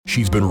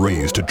She's been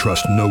raised to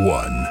trust no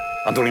one.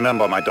 And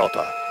remember, my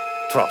daughter,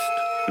 trust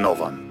no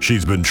one.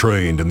 She's been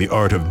trained in the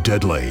art of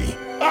deadly.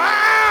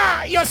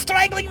 Ah! You're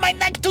strangling my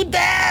neck to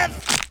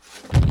death!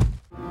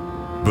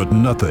 But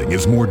nothing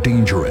is more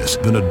dangerous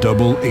than a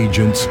double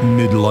agent's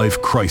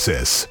midlife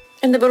crisis.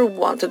 I never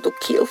wanted to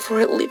kill for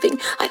a living.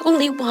 I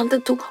only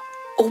wanted to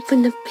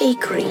open a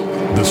bakery.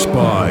 The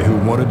spy who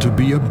wanted to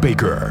be a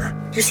baker.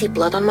 You see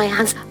blood on my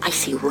hands? I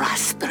see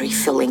raspberry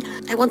filling.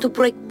 I want to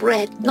break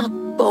bread, not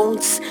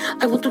bones.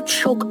 I want to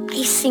choke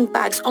icing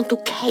bags onto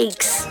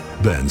cakes.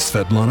 Then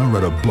Svetlana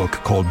read a book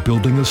called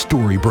Building a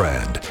Story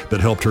Brand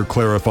that helped her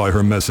clarify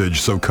her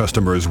message so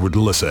customers would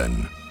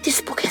listen. This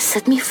book has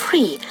set me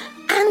free.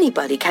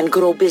 Anybody can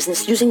grow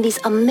business using these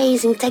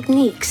amazing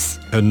techniques.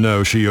 And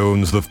now she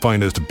owns the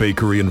finest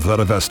bakery in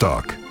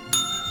Vladivostok.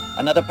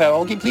 Another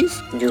pierogi,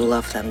 please? You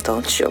love them,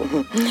 don't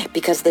you?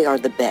 Because they are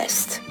the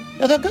best.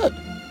 Yeah, they're good.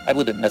 I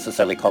wouldn't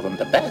necessarily call them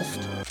the best.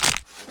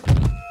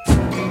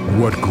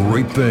 What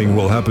great thing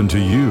will happen to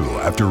you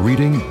after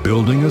reading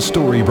Building a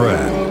Story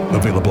Brand?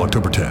 Available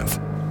October 10th.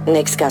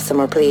 Next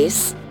customer,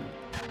 please.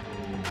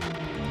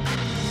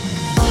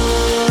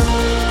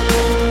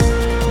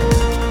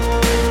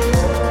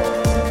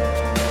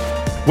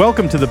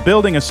 Welcome to the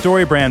Building a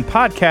Story Brand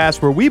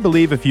podcast, where we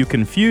believe if you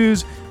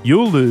confuse,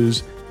 you'll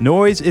lose.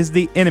 Noise is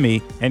the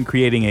enemy, and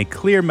creating a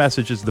clear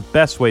message is the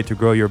best way to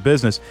grow your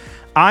business.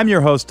 I'm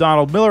your host,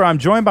 Donald Miller. I'm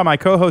joined by my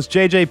co-host,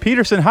 JJ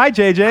Peterson. Hi,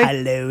 JJ.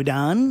 Hello,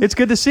 Don. It's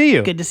good to see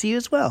you. Good to see you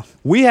as well.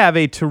 We have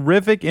a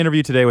terrific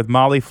interview today with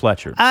Molly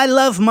Fletcher. I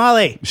love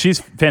Molly. She's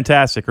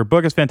fantastic. Her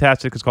book is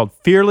fantastic. It's called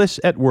Fearless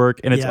at Work,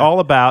 and it's Yeah. all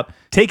about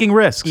taking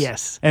risks.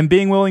 Yes. And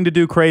being willing to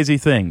do crazy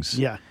things.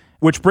 Yeah.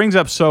 Which brings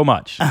up so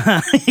much.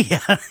 Yeah.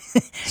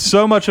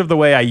 So much of the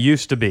way I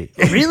used to be.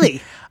 Really?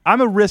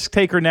 I'm a risk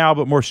taker now,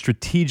 but more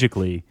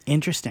strategically.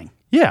 Interesting.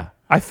 Yeah.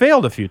 I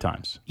failed a few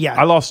times. Yeah.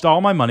 I lost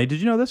all my money.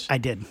 Did you know this? I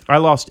did. I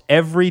lost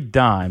every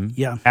dime.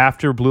 Yeah.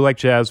 After Blue Like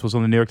Jazz was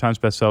on the New York Times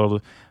bestseller,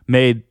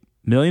 made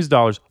millions of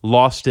dollars,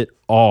 lost it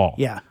all.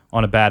 Yeah.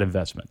 On a bad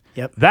investment.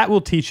 Yep. That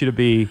will teach you to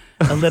be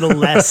A little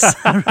less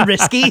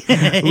risky.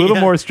 a little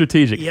more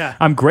strategic. Yeah.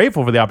 I'm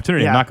grateful for the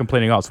opportunity. I'm Yeah. not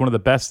complaining at all. It's one of the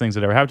best things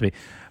that ever happened to me.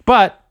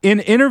 But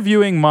in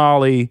interviewing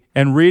Molly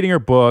and reading her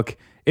book,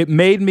 it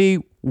made me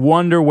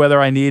wonder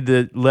whether I need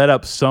to let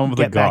up some of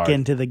the Get guard. back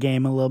into the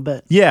game a little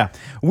bit. Yeah.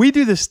 We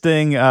do this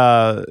thing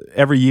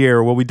every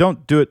year. Well, we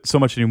don't do it so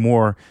much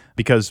anymore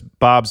because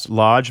Bob's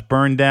Lodge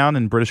burned down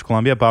in British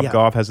Columbia. Bob Yeah.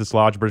 Goff has this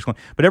lodge in British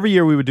Columbia. But every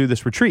year we would do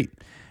this retreat.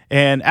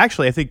 And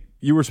actually, I think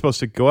you were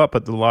supposed to go up,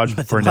 but the lodge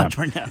burned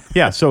down.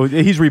 Yeah, so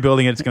he's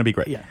rebuilding it. It's going to be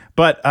great. Yeah.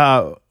 But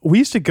we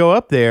used to go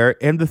up there,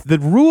 and the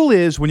rule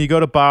is when you go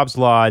to Bob's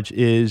Lodge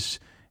is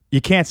you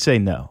can't say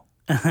no.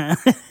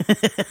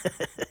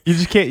 You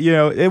just can't,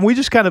 and we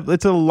just kind of,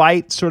 it's a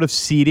light sort of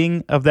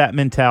seeding of that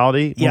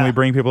mentality when Yeah. we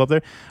bring people up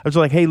there. I was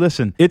like, hey,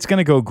 listen, it's going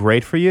to go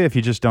great for you if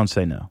you just don't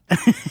say no.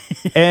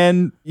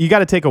 And you got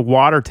to take a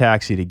water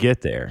taxi to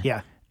get there.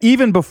 Yeah.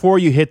 Even before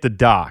you hit the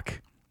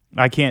dock.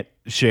 I can't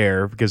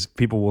share because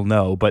people will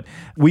know, but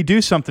we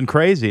do something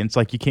crazy, and it's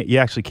like you can't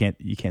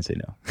say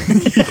no.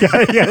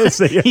 You gotta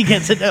say yes. He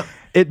gets it though.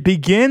 It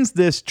begins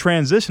this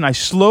transition. I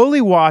slowly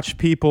watch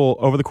people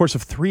over the course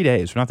of 3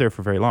 days, we're not there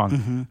for very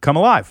long, come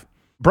alive.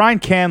 Brian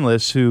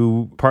Canlis,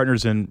 who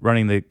partners in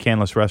running the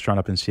Canlis restaurant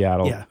up in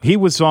Seattle, Yeah. he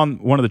was on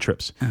one of the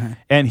trips,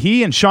 and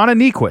he and Shauna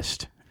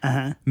Nyquist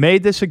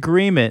made this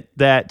agreement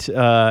that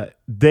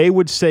they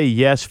would say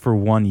yes for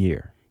 1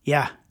 year.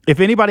 Yeah. If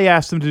anybody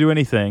asked them to do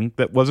anything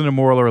that wasn't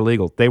immoral or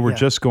illegal, they were Yeah.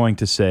 just going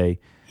to say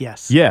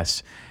Yes.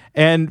 yes.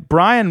 And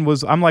Brian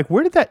I'm like,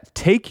 where did that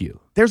take you?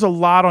 There's a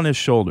lot on his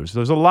shoulders.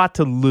 There's a lot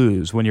to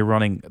lose when you're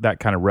running that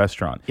kind of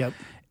restaurant. Yep.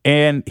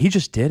 And he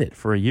just did it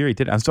for a year. He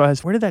did it. And so I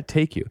said, where did that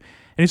take you?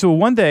 And he said, well,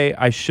 one day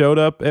I showed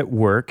up at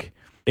work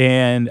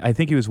and I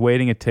think he was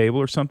waiting a table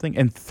or something.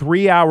 And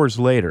 3 hours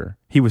later,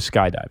 he was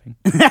skydiving.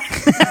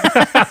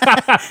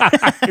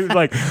 He was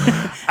like,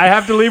 I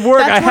have to leave work.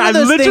 That's one of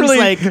those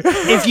literally things, like,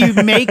 if you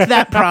make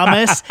that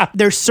promise,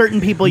 there's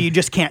certain people you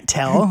just can't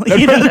tell.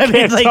 You know what I mean?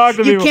 can't Like, talk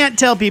to you people. can't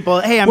tell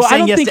people, hey, I'm well, I saying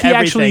don't yes think to he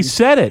everything. actually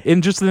said it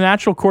in just the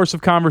natural course of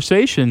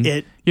conversation.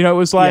 It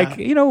was like,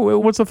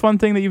 what's the fun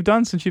thing that you've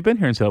done since you've been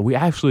here? And so we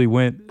actually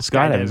went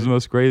skydiving. It's the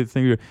most great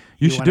thing.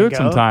 You should do wanna it go?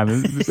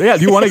 sometime. Yeah,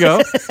 do you want to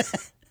go?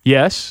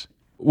 Yes.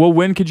 Well,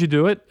 when could you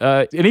do it?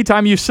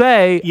 Anytime you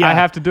say, I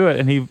have to do it.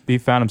 And he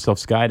found himself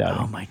skydiving.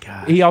 Oh my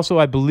God. He also,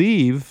 I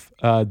believe,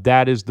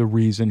 that is the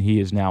reason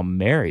he is now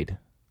married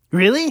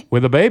Really?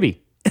 with a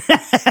baby.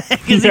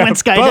 Because he went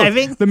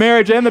skydiving? Both. The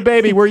marriage and the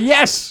baby were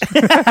yes. Oh,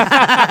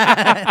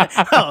 I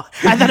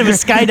thought it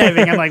was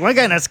skydiving. I'm like, what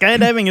kind of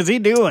skydiving is he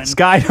doing?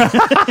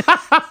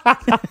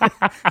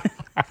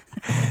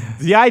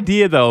 The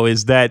idea, though,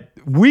 is that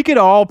we could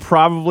all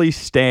probably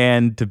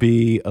stand to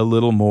be a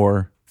little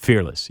more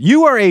fearless.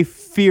 You are a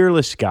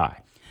fearless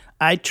guy.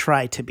 I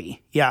try to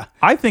be. Yeah.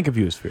 I think of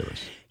you as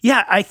fearless.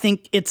 Yeah, I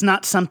think it's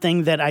not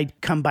something that I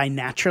come by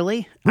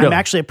naturally. Really? I'm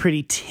actually a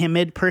pretty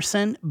timid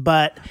person,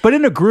 but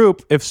in a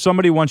group, if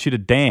somebody wants you to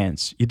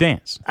dance, you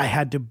dance. I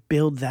had to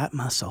build that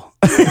muscle.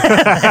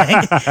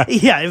 I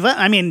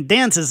mean,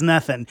 dance is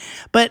nothing,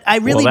 but I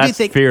really Well, do that's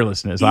think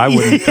fearlessness. I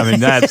wouldn't. I mean,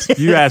 that's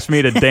you asked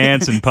me to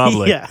dance in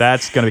public. Yeah.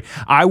 That's gonna be.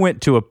 I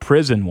went to a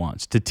prison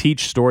once to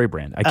teach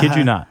StoryBrand. I kid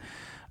you not.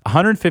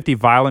 150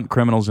 violent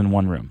criminals in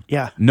one room.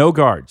 Yeah. No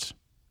guards.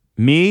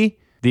 Me,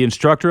 the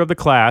instructor of the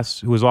class,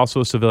 who was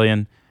also a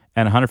civilian,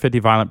 and 150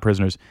 violent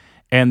prisoners.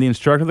 And the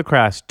instructor of the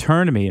class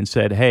turned to me and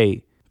said,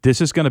 "Hey, this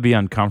is going to be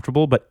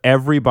uncomfortable, but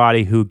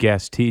everybody who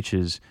guest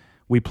teaches,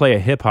 we play a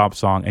hip hop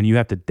song, and you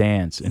have to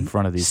dance in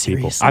front of these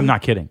people." Seriously? I'm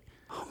not kidding.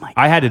 oh my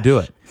I had to do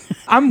it.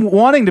 I'm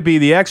wanting to be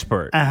the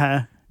expert.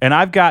 Uh-huh. And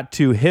I've got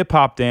to hip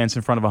hop dance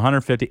in front of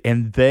 150,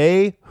 and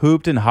they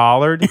hooped and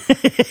hollered.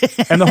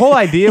 And the whole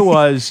idea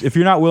was, if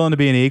you're not willing to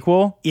be an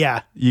equal,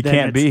 Yeah, you then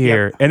can't be it's-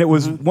 here. yep. And it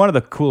was one of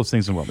the coolest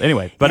things in the world.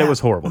 Anyway, but it Yeah. was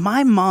horrible.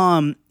 My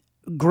mom,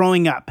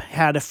 growing up,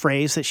 had a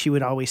phrase that she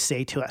would always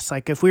say to us.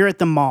 Like if we were at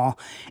the mall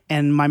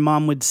and my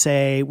mom would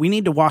say, "We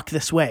need to walk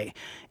this way,"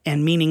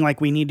 and meaning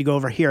like we need to go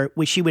over here,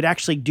 she would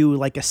actually do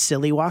like a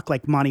silly walk,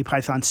 like Monty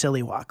Python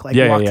silly walk, like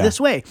walk this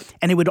way.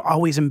 And it would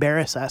always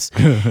embarrass us.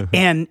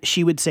 And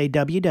she would say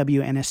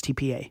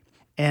WWNSTPA.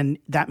 And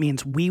that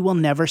means we will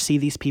never see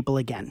these people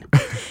again.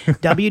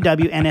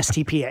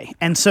 WWNSTPA.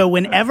 And so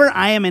whenever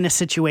I am in a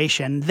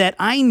situation that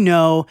I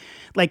know,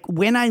 like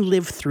when I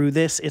live through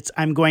this,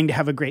 I'm going to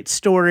have a great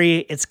story.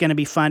 It's going to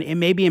be fun. It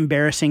may be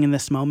embarrassing in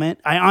this moment.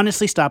 I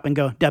honestly stop and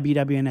go,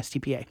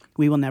 WWNSTPA.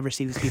 We will never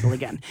see these people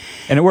again.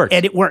 And it works.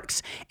 And it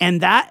works.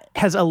 And that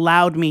has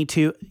allowed me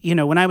to,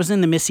 when I was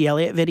in the Missy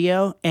Elliott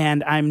video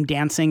and I'm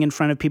dancing in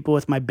front of people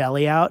with my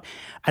belly out,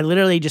 I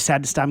literally just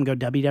had to stop and go,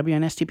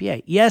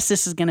 WWNSTPA. Yes,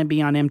 this is going to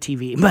be on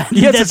MTV. But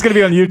Yes, it's going to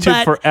be on YouTube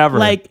but forever.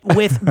 Like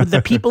with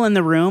the people in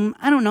the room,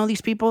 I don't know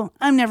these people.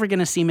 I'm never going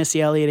to see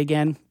Missy Elliott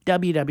again.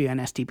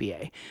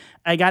 WWNSTPA.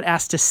 I got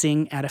asked to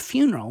sing at a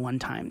funeral one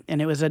time,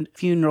 and it was a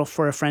funeral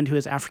for a friend who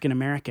is African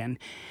American.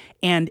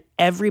 And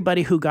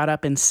everybody who got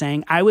up and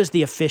sang, I was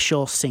the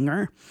official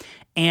singer,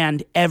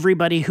 and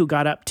everybody who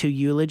got up to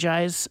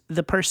eulogize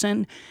the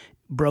person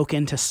broke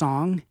into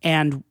song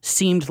and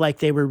seemed like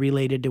they were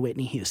related to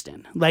Whitney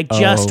Houston. Like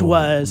just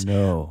was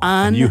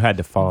And you had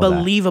to follow that.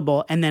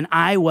 unbelievable. And then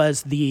I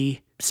was the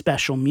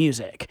special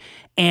music.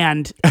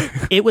 And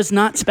it was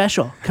not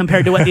special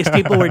compared to what these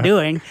people were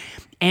doing.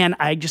 And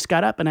I just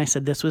got up and I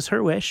said, this was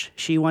her wish.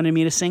 She wanted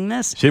me to sing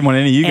this. She didn't want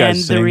any of you guys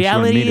to sing. And the She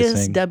wanted me reality to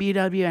is sing.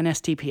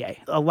 WWNSTPA.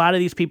 A lot of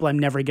these people I'm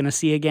never going to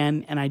see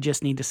again, and I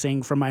just need to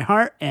sing from my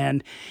heart.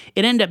 And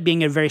it ended up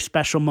being a very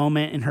special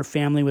moment, and her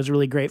family was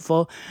really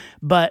grateful.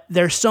 But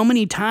there's so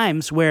many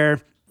times where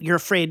you're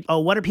afraid, oh,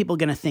 what are people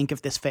going to think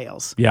if this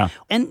fails? Yeah.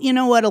 And you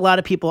know what? A lot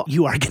of people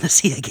you are going to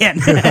see again.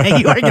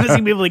 You are going to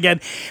see people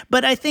again.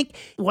 But I think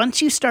once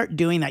you start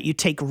doing that, you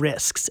take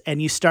risks and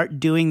you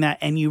start doing that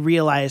and you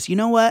realize, you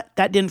know what?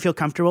 That didn't feel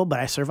comfortable, but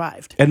I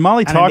survived. And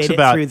Molly I talks made it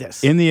about through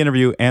this. in the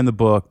interview and the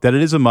book that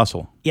it is a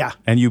muscle. Yeah.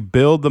 And you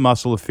build the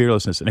muscle of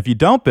fearlessness. And if you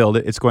don't build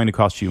it, it's going to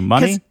cost you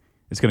money. 'Cause-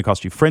 It's going to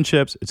cost you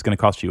friendships. It's going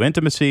to cost you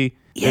intimacy.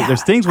 Yeah.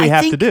 There's things we I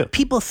have to think do.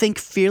 People think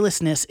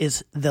fearlessness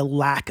is the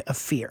lack of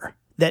fear,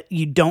 that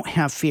you don't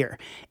have fear.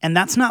 And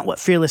that's not what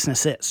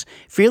fearlessness is.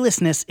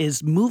 Fearlessness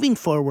is moving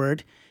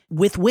forward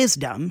with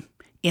wisdom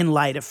in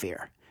light of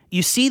fear.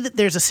 You see that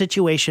there's a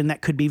situation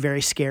that could be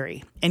very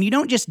scary, and you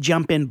don't just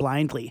jump in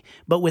blindly,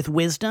 but with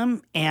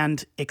wisdom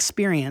and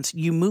experience,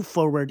 you move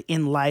forward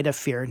in light of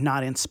fear,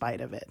 not in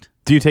spite of it.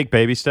 Do you take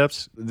baby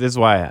steps? This is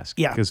why I ask.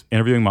 Yeah. Because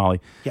interviewing Molly.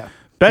 Yeah.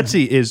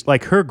 Betsy is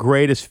like her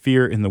greatest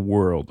fear in the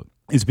world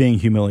is being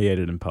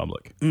humiliated in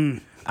public.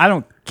 I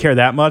don't care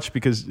that much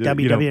because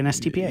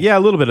WWNSTPA. Yeah,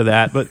 a little bit of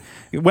that. But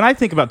when I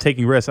think about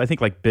taking risks, I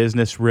think like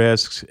business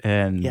risks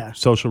and Yeah.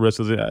 social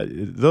risks.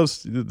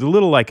 Those the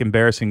little like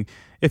embarrassing.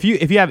 If you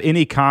have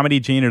any comedy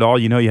gene at all,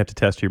 you know you have to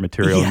test your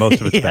material. And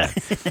most of it's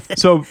bad.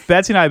 So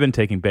Betsy and I have been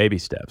taking baby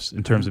steps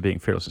in terms of being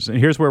fearless. And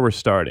here's where we're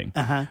starting.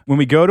 When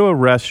we go to a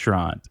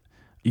restaurant,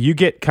 you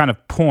get kind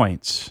of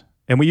points.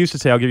 And we used to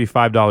say, I'll give you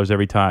 $5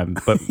 every time,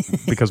 but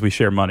because we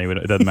share money,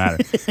 it doesn't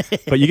matter.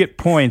 But you get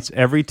points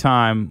every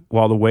time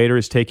while the waiter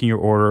is taking your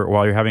order or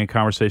while you're having a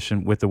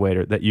conversation with the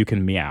waiter that you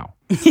can meow.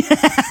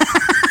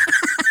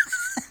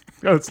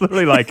 It's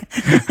literally like,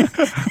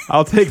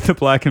 I'll take the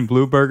black and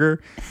blue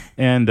burger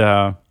and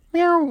meow.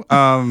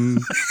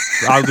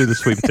 I'll do the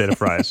sweet potato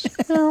fries.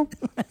 Meow.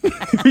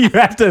 You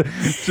have to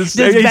just,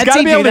 he's got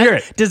to be able to hear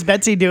it. Does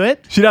Betsy do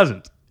it? She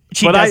doesn't.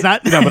 She But does I-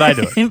 not. No, but I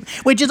do it.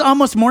 Which is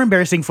almost more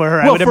embarrassing for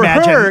her, I Well, would for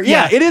imagine. her,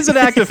 yeah, it is an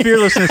act of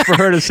fearlessness for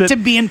her to sit To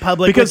be in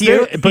public because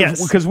with you.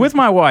 because with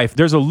my wife,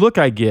 there's a look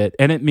I get,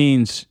 and it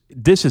means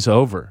this is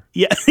over.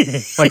 Yeah.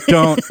 Like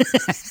don't,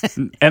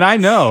 and I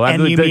know,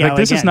 And you like meow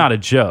this is again. not a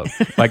joke.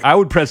 Like I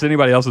would press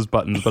anybody else's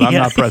buttons, but I'm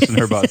Yeah. not pressing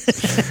her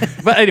buttons.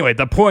 But anyway,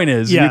 the point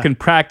is, Yeah. you can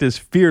practice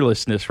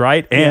fearlessness,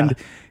 right? And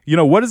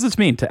what does this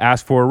mean to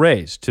ask for a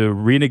raise, to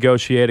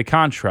renegotiate a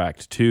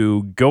contract,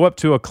 to go up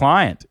to a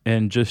client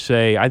and just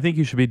say, I think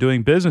you should be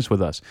doing business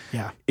with us?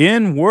 Yeah.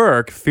 In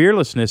work,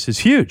 fearlessness is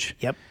huge.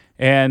 Yep.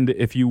 And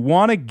if you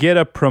want to get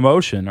a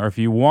promotion or if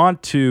you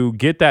want to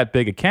get that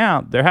big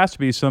account, there has to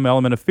be some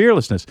element of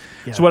fearlessness.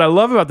 Yeah. So what I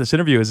love about this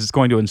interview is it's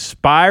going to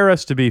inspire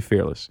us to be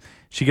fearless.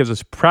 She gives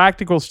us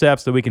practical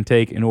steps that we can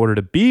take in order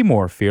to be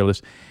more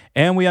fearless,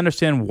 and we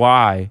understand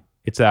why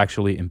it's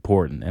actually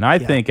important. And I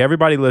think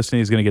everybody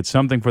listening is going to get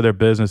something for their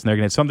business, and they're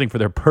going to get something for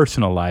their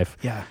personal life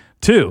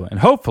too. And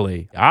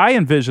hopefully, I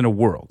envision a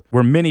world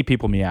where many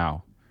people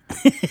meow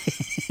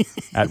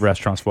at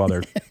restaurants while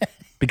they're...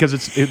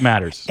 because it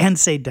matters. And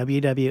say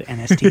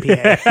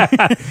WWNSTPA.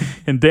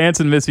 And dance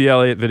in Missy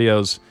Elliott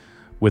videos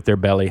with their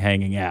belly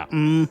hanging out.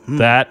 Mm-hmm.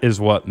 That is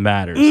what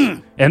matters.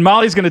 And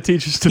Molly's going to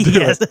teach us to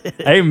do it.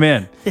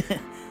 Amen.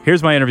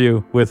 Here's my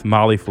interview with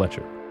Molly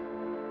Fletcher.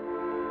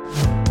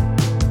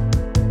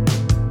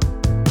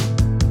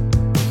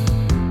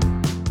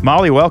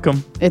 Molly,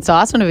 welcome. It's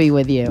awesome to be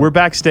with you. We're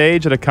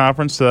backstage at a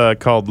conference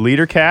called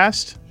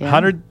LeaderCast.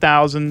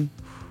 100,000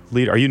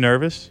 leader. Are you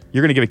nervous?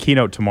 You're going to give a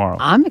keynote tomorrow.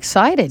 I'm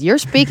excited. You're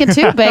speaking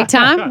too, big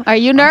time. Are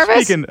you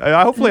nervous?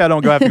 Hopefully I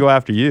don't have to go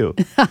after you.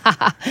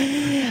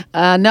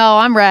 No,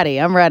 I'm ready.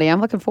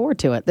 I'm looking forward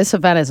to it. This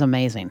event is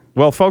amazing.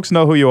 Well, folks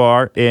know who you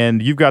are,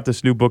 and you've got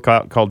this new book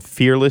out called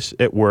Fearless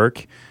at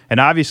Work. And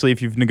obviously,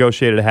 if you've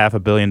negotiated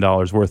 $500 million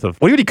worth of,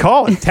 what do you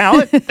call it?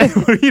 Talent?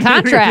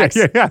 Contracts.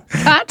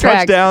 Contracts.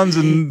 Touchdowns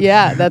and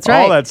that's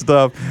right. all that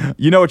stuff.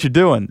 You know what you're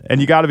doing,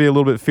 and you got to be a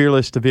little bit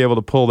fearless to be able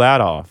to pull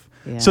that off.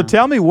 Yeah. So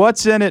tell me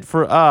what's in it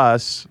for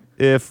us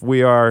if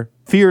we are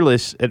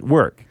fearless at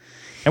work?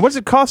 And what's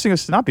it costing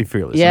us to not be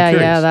fearless?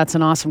 Yeah, that's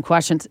an awesome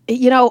question.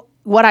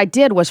 What I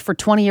did was for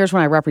 20 years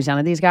when I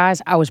represented these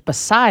guys, I was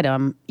beside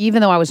them,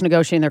 even though I was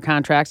negotiating their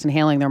contracts and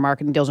handling their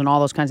marketing deals and all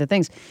those kinds of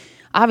things.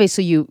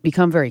 Obviously, you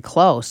become very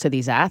close to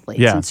these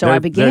athletes. Yeah, and so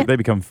they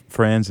become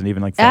friends and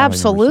even like family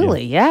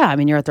Absolutely, members. Yeah. I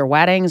mean, you're at their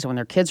weddings, when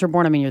their kids are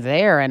born, I mean, you're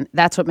there, and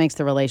that's what makes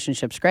the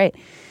relationships great.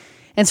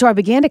 And so I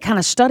began to kind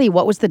of study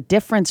what was the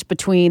difference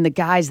between the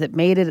guys that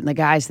made it and the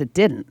guys that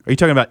didn't. Are you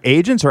talking about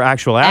agents or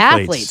actual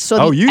athletes? Athletes.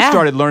 So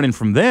started learning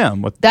from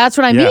them. That's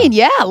what I mean,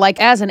 yeah.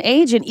 Like as an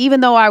agent, even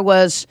though I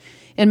was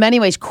in many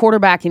ways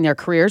quarterbacking their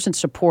careers and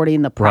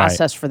supporting the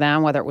process for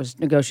them, whether it was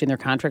negotiating their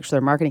contracts or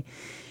their marketing,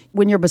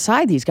 when you're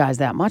beside these guys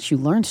that much, you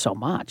learn so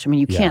much. I mean,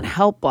 you can't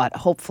help but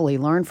hopefully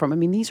learn from. I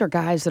mean, these are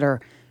guys that are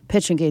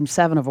pitching Game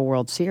 7 of a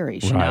World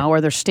Series, you know,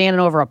 or they're standing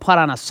over a putt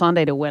on a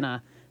Sunday to win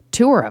a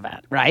tour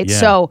event, right? Yeah.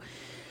 So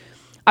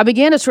I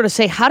began to sort of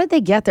say, how did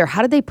they get there?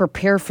 How did they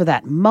prepare for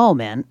that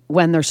moment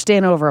when they're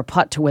standing over a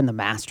putt to win the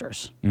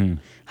Masters?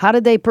 How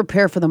did they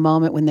prepare for the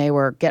moment when they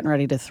were getting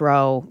ready to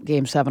throw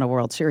Game 7 of a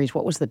World Series?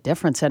 What was the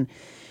difference? And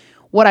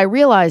what I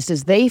realized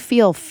is they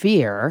feel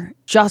fear,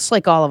 just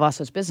like all of us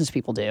as business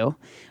people do,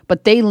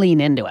 but they lean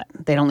into it.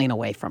 They don't lean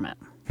away from it.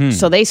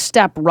 So they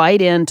step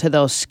right into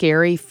those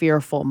scary,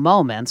 fearful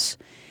moments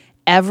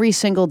every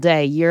single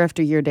day, year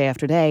after year, day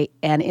after day.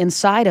 And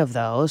inside of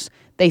those,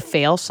 they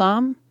fail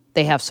some,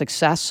 they have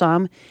success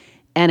some,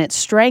 and it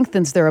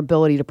strengthens their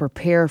ability to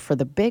prepare for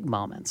the big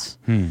moments.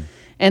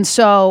 And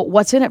so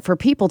what's in it for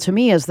people to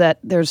me is that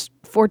there's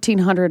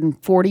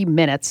 1,440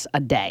 minutes a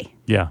day.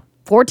 Yeah.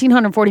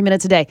 1,440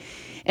 minutes a day.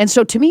 And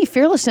so to me,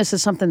 fearlessness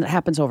is something that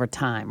happens over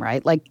time,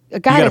 right? Like a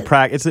guy. You got to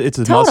practice. It's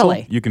a totally.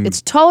 muscle. You can.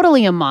 It's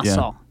totally a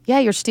muscle. Yeah,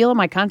 you're stealing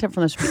my content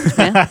from the speakers,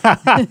 man.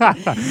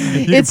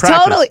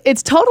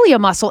 It's totally a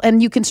muscle,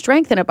 and you can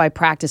strengthen it by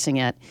practicing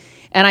it.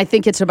 And I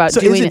think it's about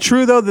doing it. Is it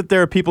true, though, that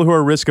there are people who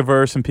are risk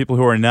averse and people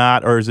who are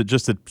not? Or is it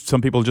just that some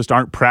people just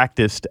aren't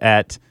practiced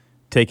at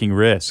taking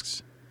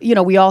risks? You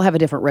know, we all have a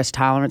different risk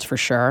tolerance for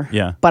sure.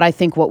 Yeah. But I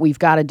think what we've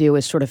got to do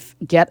is sort of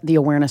get the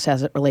awareness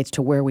as it relates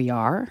to where we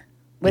are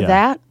with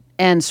that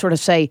and sort of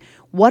say,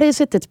 what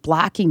is it that's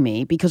blocking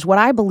me? Because what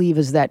I believe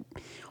is that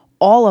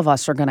all of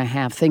us are going to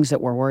have things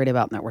that we're worried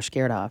about and that we're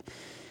scared of.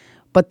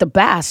 But the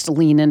best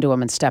lean into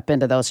them and step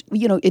into those.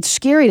 You know, it's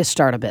scary to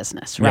start a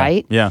business,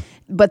 right? Yeah.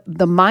 But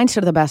the mindset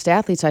of the best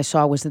athletes I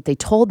saw was that they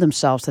told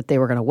themselves that they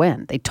were going to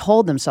win. They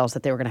told themselves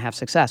that they were going to have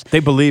success. They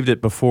believed it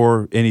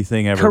before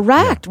anything ever.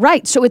 Correct,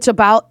 right. So it's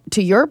about,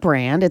 to your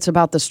brand, it's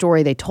about the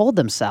story they told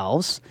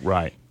themselves.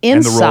 Right. Inside,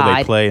 and the role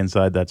they play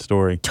inside that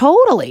story.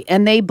 Totally.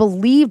 And they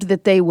believed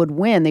that they would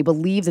win. They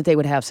believed that they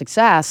would have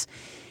success.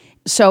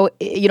 So,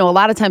 you know, a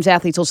lot of times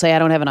athletes will say, I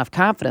don't have enough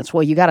confidence.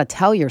 Well, you got to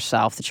tell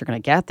yourself that you're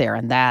going to get there,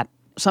 and that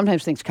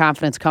sometimes think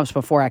confidence comes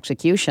before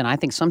execution. I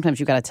think sometimes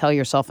you got to tell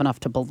yourself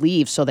enough to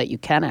believe so that you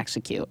can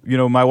execute. You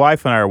know, my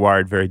wife and I are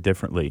wired very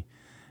differently.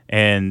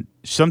 And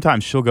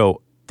sometimes she'll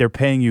go, they're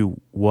paying you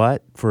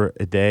what for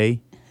a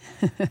day?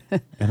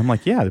 And I'm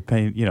like, yeah, they're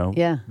paying, you know,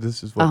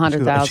 this is what.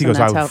 100,000. She goes,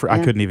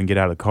 I couldn't even get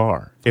out of the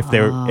car. If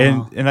they're,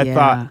 and I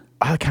thought,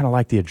 I kind of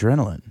like the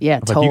adrenaline.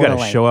 Yeah, totally. You got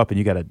to show up and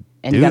you got to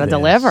and you got to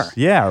deliver.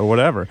 Yeah, or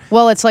whatever.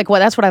 Well, it's like,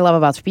 that's what I love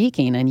about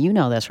speaking, and you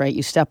know this, right?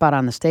 You step out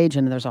on the stage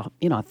and there's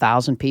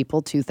 1,000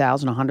 people,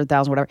 2,000,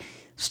 100,000, whatever,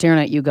 staring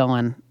at you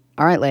going,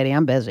 all right, lady,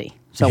 I'm busy.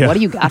 So Yeah. what do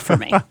you got for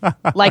me?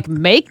 Like,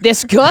 make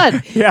this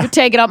good. Yeah. You're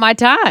taking up my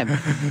time.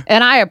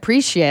 And I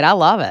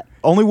love it.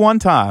 Only one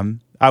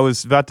time, I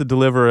was about to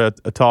deliver a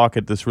talk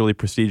at this really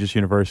prestigious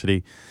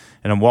university,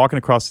 and I'm walking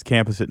across the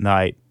campus at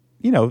night,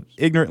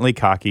 ignorantly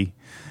cocky.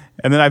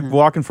 And then I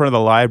walk in front of the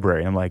library,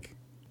 and I'm like,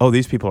 oh,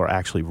 these people are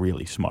actually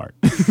really smart.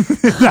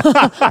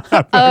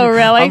 Oh,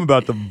 really? I'm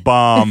about to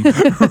bomb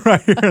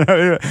right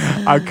here.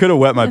 I could have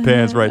wet my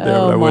pants right there,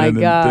 but I went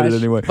in and did it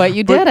anyway. But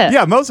you did it.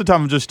 Yeah, most of the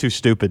time I'm just too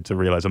stupid to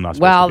realize I'm not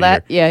supposed Well,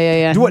 to be here.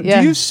 yeah.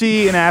 Do you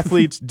see in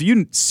athletes, do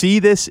you see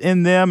this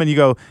in them and you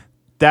go,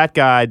 that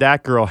guy,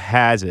 that girl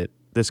has it,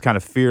 this kind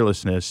of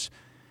fearlessness?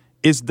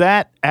 Is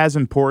that as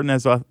important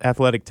as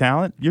athletic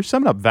talent? You're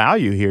summing up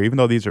value here, even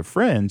though these are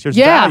friends. There's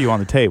value on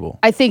the table.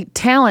 I think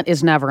talent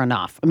is never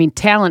enough. I mean,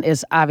 talent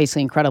is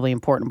obviously incredibly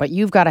important, but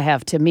you've got to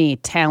have, to me,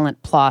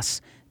 talent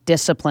plus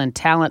discipline,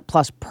 talent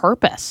plus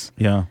purpose,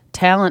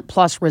 talent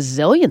plus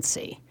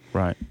resiliency,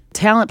 right?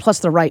 Talent plus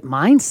the right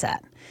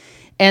mindset.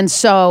 And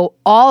so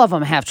all of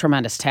them have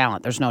tremendous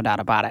talent. There's no doubt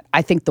about it.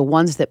 I think the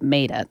ones that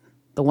made it,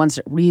 the ones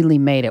that really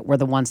made it, were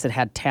the ones that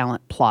had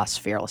talent plus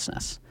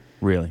fearlessness.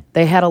 Really?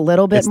 They had a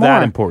little bit more. It's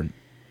that important.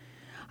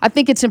 I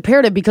think it's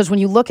imperative because when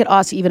you look at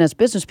us, even as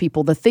business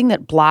people, the thing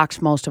that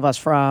blocks most of us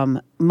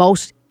from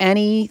most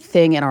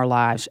anything in our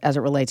lives as it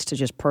relates to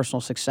just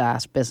personal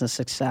success, business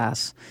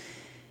success,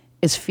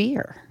 is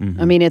fear.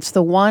 I mean, it's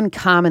the one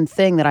common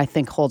thing that I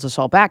think holds us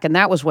all back. And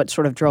that was what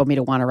sort of drove me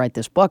to want to write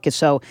this book is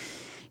so,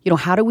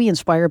 how do we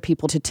inspire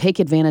people to take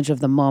advantage of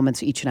the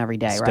moments each and every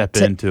day, Step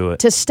into it.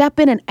 To step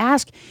in and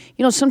ask,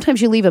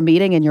 sometimes you leave a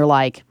meeting and you're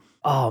like,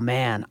 oh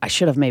man, I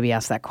should have maybe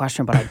asked that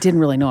question, but I didn't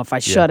really know if I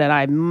should, and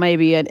I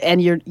maybe,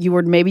 and you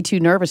were maybe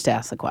too nervous to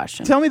ask the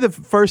question. Tell me the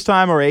first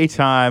time or a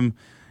time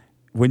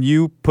when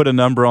you put a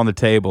number on the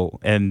table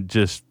and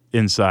just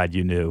inside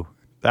you knew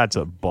that's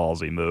a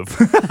ballsy move.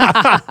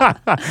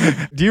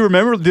 Do you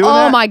remember doing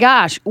that? Oh my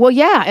gosh. Well,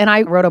 yeah, and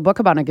I wrote a book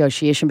about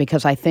negotiation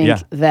because I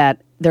think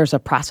that there's a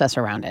process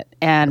around it.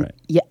 And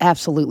yeah,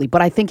 absolutely.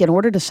 But I think in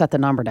order to set the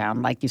number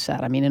down, like you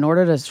said, I mean, in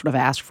order to sort of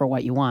ask for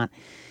what you want,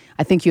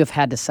 I think you have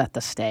had to set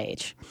the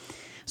stage.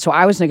 So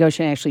I was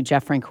negotiating actually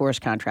Jeff Francoeur's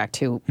contract,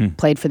 who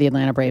played for the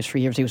Atlanta Braves for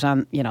years. He was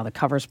on, the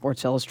cover of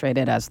Sports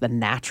Illustrated as the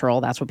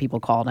natural. That's what people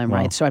called him,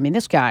 right? So, I mean,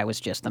 this guy was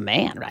just the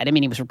man, right? I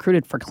mean, he was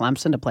recruited for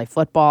Clemson to play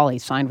football. He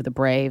signed with the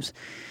Braves.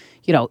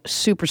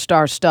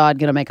 Superstar stud,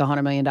 going to make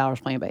 $100 million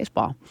playing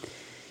baseball.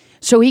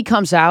 So he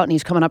comes out, and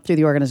he's coming up through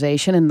the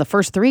organization. And the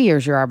first 3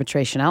 years, you're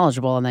arbitration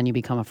eligible, and then you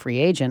become a free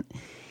agent.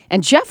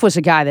 And Jeff was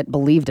a guy that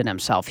believed in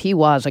himself. He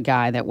was a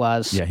guy that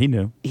was... Yeah, he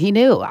knew. He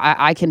knew,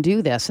 I can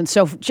do this. And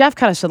so Jeff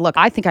kind of said, look,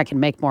 I think I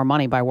can make more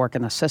money by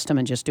working the system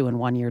and just doing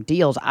one-year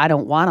deals. I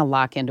don't want to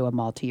lock into a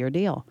multi-year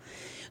deal.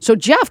 So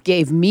Jeff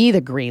gave me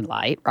the green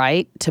light,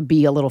 right, to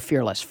be a little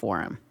fearless for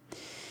him.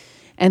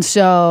 And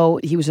so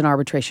he was an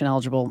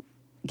arbitration-eligible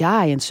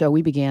guy, and so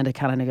we began to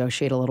kind of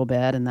negotiate a little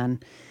bit, and then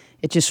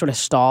it just sort of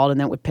stalled, and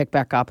then it would pick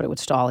back up, and it would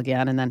stall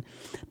again. And then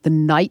the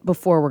night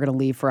before we're going to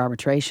leave for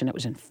arbitration, it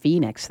was in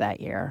Phoenix that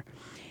year,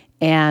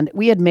 and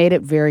we had made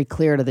it very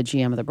clear to the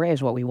GM of the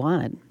Braves what we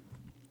wanted.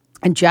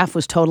 And Jeff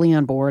was totally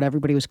on board.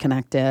 Everybody was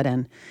connected.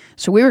 And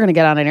so we were going to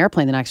get on an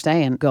airplane the next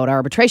day and go to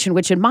arbitration,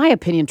 which in my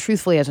opinion,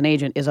 truthfully, as an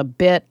agent, is a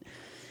bit...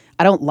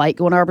 I don't like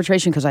going to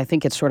arbitration because I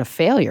think it's sort of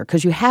failure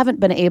because you haven't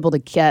been able to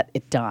get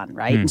it done,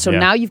 right? And so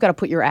now you've got to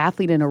put your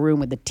athlete in a room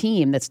with the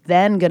team that's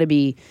then going to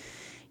be...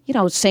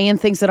 saying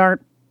things that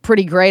aren't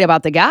pretty great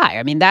about the guy.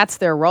 I mean, that's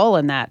their role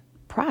in that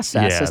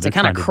process, is to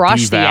kind of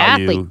crush the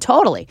athlete.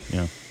 Totally.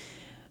 Yeah.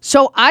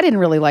 So I didn't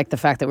really like the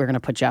fact that we were going to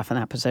put Jeff in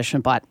that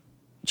position, but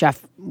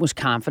Jeff was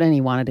confident.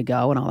 He wanted to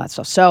go and all that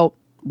stuff. So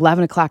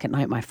 11 o'clock at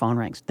night, my phone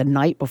rings the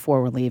night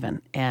before we're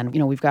leaving. And,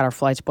 we've got our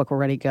flights booked. We're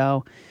ready to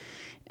go.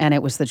 And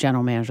it was the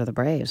general manager of the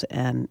Braves.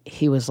 And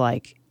he was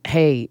like,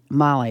 hey,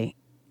 Molly,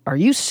 are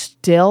you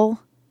still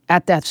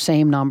at that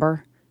same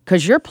number?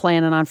 Because you're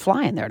planning on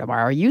flying there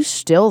tomorrow. Are you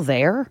still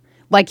there?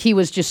 Like, he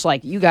was just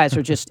like, you guys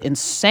are just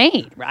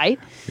insane, right?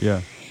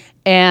 Yeah.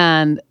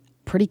 And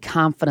pretty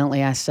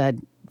confidently I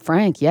said,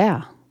 Frank,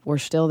 yeah, we're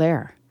still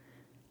there.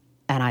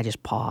 And I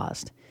just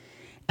paused.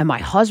 And my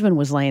husband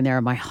was laying there,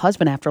 and my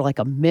husband, after like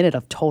a minute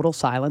of total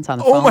silence on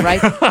the phone,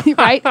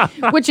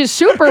 right? Which is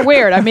super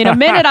weird. I mean, a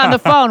minute on the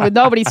phone with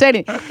nobody saying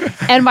anything.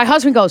 And my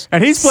husband goes...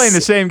 And he's playing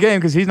the same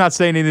game because he's not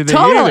saying anything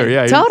either.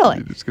 Yeah, totally.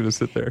 He's just going to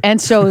sit there. And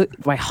so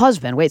my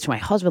husband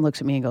looks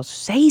at me and goes,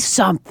 say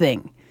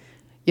something,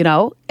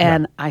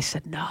 And I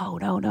said, no,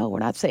 we're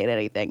not saying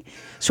anything.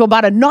 So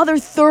about another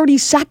 30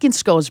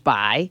 seconds goes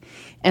by,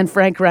 and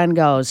Frank Wren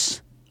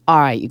goes, all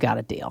right, you got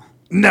a deal.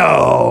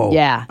 No.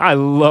 Yeah. I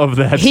love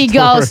that He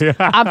story. goes,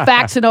 I'm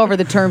faxing over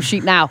the term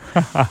sheet now.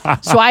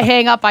 So I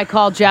hang up. I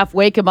call Jeff,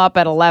 wake him up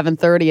at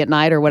 11:30 at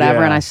night or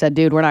whatever. And I said,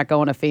 dude, we're not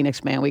going to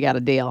Phoenix, man. We got a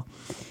deal.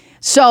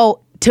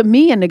 So to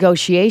me in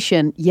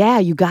negotiation,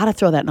 you got to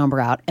throw that number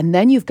out. And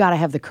then you've got to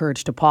have the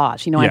courage to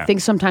pause. I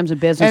think sometimes in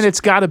business. And it's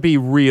got to be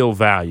real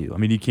value. I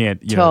mean, you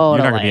can't, you're not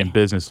going to be in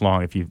business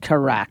long if you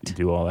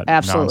do all that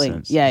Absolutely.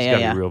 nonsense. Yeah, it's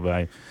got to be real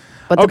value.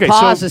 But the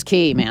pause is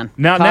key, man.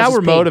 Now we're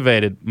key.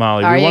 motivated,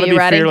 Molly. Are we want to you be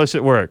ready? fearless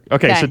at work.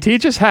 Okay, so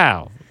teach us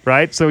how,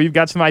 right? So you've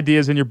got some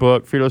ideas in your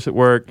book, Fearless at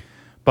Work,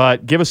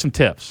 but give us some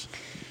tips.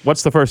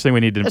 What's the first thing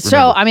we need to remember?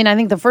 So, I mean, I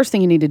think the first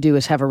thing you need to do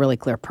is have a really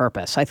clear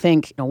purpose. I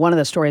think one of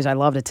the stories I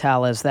love to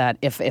tell is that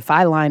if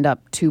I lined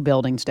up 2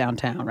 buildings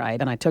downtown,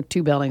 right, and I took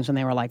 2 buildings and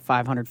they were like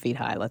 500 feet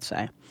high, let's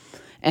say,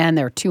 and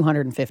they're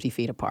 250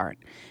 feet apart,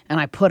 and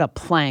I put a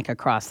plank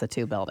across the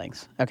 2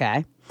 buildings,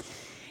 okay?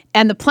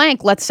 And the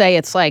plank, let's say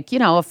it's like,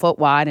 a foot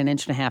wide, 1.5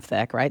 inches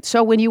thick, right?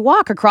 So when you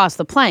walk across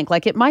the plank,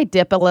 like it might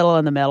dip a little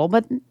in the middle,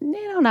 but,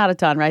 not a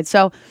ton, right?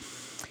 So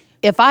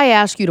if I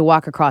ask you to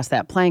walk across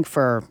that plank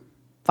for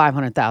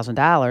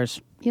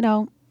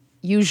 $500,000,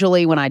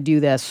 usually when I do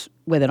this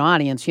with an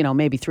audience,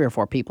 maybe 3 or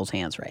 4 people's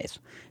hands raise.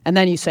 And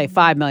then you say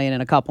 5 million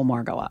and a couple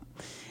more go up.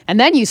 And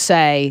then you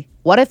say,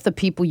 what if the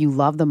people you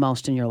love the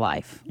most in your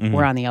life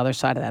were on the other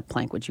side of that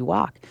plank? Would you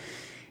walk?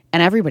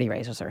 And everybody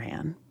raises their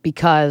hand,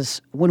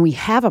 because when we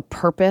have a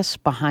purpose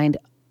behind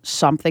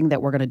something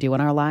that we're going to do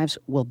in our lives,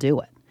 we'll do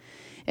it.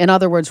 In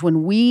other words,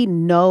 when we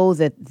know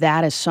that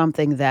that is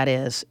something that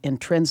is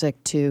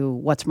intrinsic to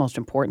what's most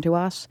important to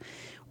us,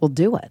 we'll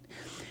do it.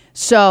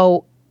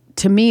 So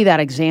to me, that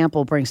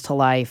example brings to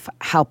life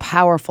how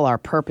powerful our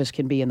purpose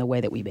can be in the way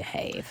that we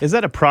behave. Is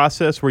that a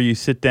process where you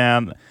sit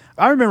down?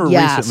 I remember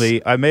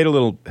recently I made a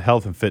little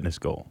health and fitness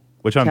goal,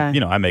 which I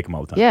make them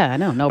all the time. Yeah, I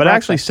know. But I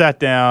actually sat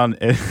down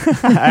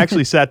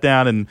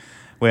and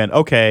went,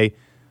 okay,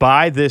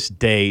 by this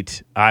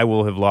date, I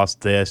will have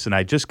lost this. And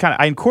I just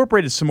I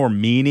incorporated some more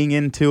meaning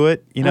into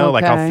it,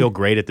 like I'll feel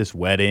great at this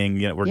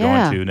wedding we're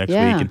going to next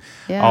week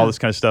and all this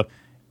kind of stuff.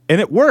 And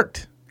it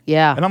worked.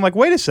 Yeah. And I'm like,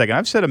 wait a second,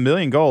 I've set 1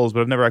 million goals,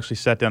 but I've never actually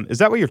sat down. Is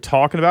that what you're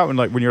talking about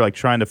when you're like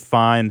trying to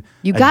find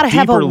you gotta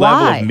have a deeper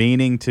level why. of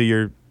meaning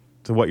to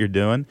what you're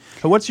doing?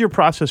 But what's your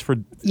process for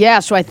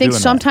so I think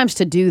sometimes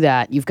to do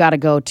that, you've got to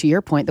go, to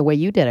your point, the way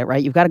you did it,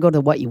 right? You've got to go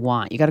to what you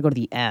want. You got to go to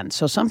the end.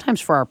 So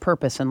sometimes for our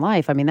purpose in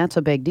life, I mean, that's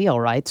a big deal,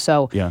 right?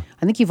 So I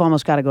think you've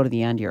almost got to go to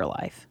the end of your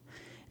life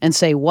and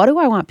say, what do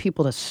I want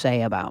people to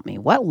say about me?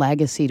 What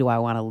legacy do I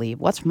want to leave?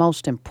 What's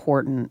most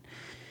important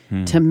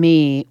to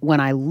me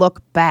when I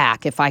look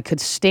back? If I could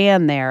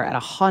stand there at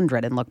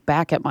 100 and look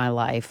back at my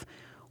life,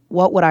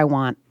 what would I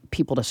want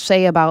people to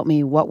say about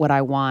me? What would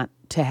I want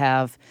to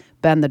have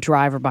been the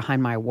driver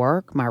behind my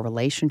work, my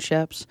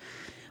relationships,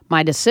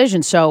 my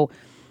decisions? So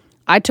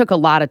I took a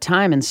lot of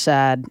time and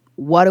said,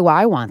 what do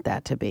I want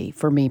that to be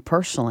for me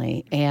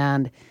personally?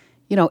 And,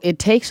 it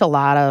takes a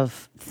lot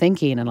of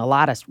thinking and a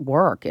lot of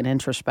work and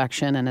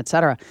introspection and et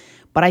cetera.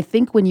 But I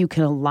think when you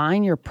can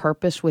align your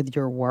purpose with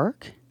your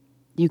work,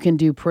 you can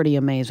do pretty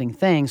amazing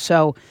things.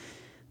 So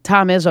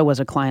Tom Izzo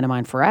was a client of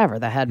mine forever,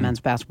 the head men's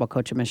basketball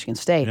coach at Michigan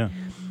State. Yeah.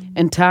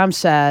 And Tom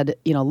said,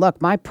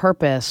 look, my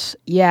purpose,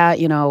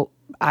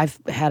 I've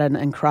had an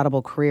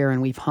incredible career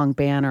and we've hung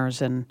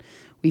banners and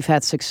we've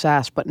had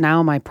success, but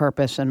now my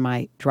purpose and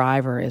my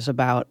driver is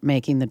about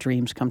making the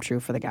dreams come true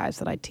for the guys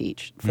that I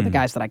teach, for the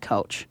guys that I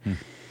coach.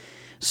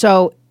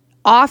 So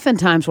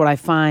oftentimes what I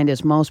find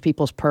is most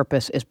people's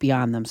purpose is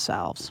beyond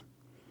themselves.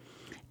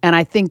 And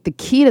I think the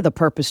key to the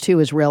purpose, too,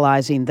 is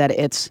realizing that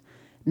it's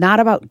not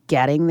about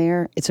getting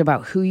there. It's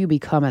about who you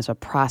become as a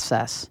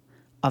process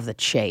of the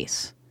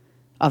chase,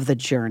 of the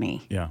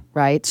journey. Yeah.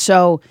 Right?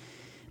 So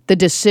the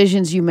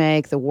decisions you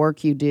make, the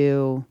work you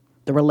do,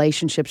 the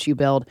relationships you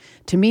build,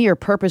 to me, your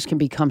purpose can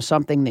become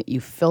something that you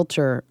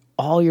filter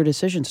all your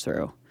decisions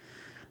through.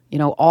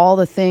 All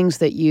the things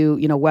that you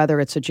whether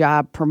it's a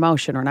job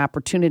promotion or an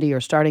opportunity or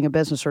starting a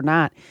business or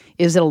not,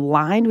 is it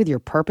aligned with your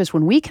purpose?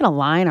 When we can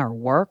align our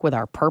work with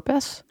our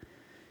purpose,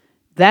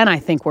 then I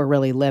think we're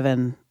really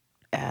living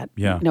at,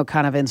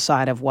 kind of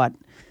inside of what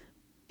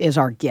is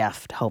our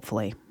gift,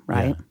 hopefully,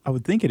 right? Yeah. I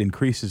would think it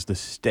increases the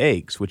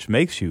stakes, which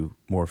makes you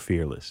more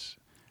fearless.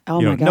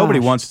 Oh, my gosh. Nobody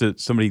wants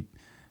somebody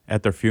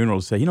at their funeral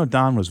to say,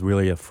 Don was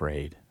really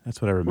afraid. That's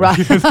what I remember. Right.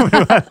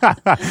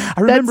 I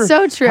remember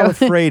That's so true. how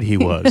afraid he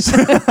was.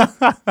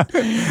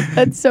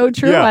 That's so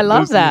true. I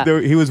love that.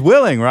 He was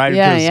willing, right?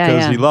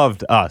 Because he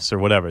loved us or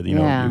whatever. You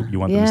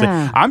want them to say.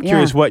 I'm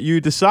curious what you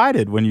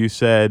decided when you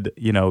said,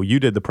 you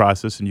did the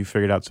process and you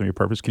figured out some of your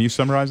purpose. Can you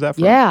summarize that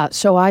for us? Yeah.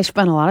 So I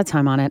spent a lot of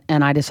time on it,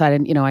 and I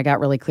decided, I got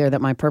really clear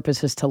that my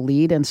purpose is to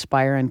lead,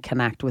 inspire, and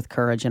connect with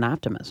courage and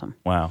optimism.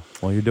 Wow.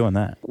 Well, you're doing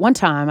that. One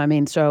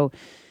time, so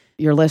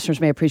your listeners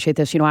may appreciate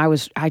this.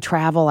 I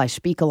travel, I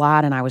speak a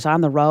lot, and I was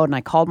on the road, and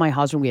I called my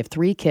husband. We have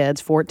 3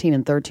 kids, 14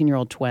 and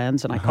 13-year-old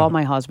twins, and I called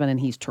my husband, and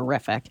he's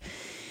terrific.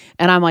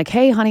 And I'm like,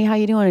 hey, honey, how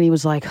you doing? And he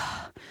was like, good.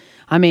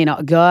 And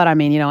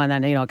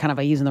then, kind of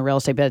he's in the real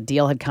estate, but a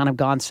deal had kind of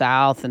gone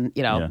south, and,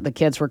 the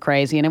kids were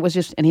crazy. And it was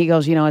just, and he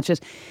goes, it's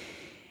just,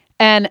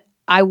 and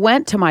I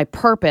went to my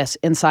purpose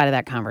inside of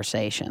that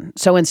conversation.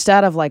 So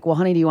instead of like, well,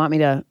 honey, do you want me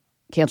to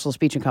cancel the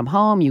speech and come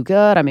home? You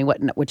good?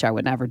 Which I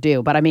would never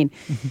do. But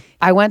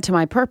I went to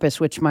my purpose,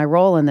 which my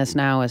role in this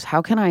now is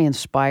how can I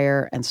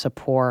inspire and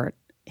support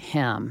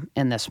him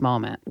in this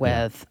moment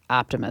with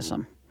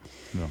optimism?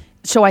 Yeah.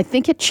 So I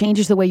think it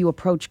changes the way you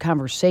approach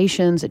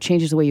conversations. It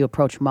changes the way you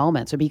approach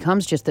moments. It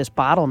becomes just this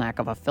bottleneck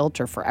of a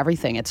filter for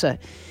everything.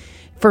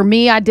 For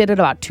me, I did it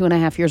about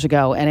 2.5 years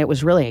ago, and it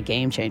was really a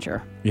game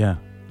changer. Yeah.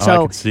 I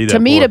So can see that to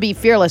me, boy. to be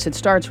fearless, it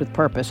starts with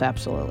purpose,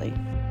 absolutely.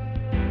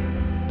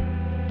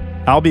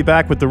 I'll be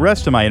back with the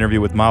rest of my interview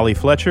with Molly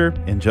Fletcher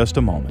in just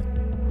a moment.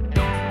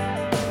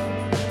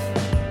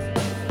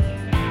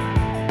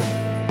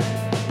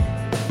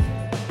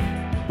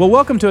 Well,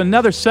 welcome to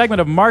another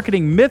segment of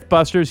Marketing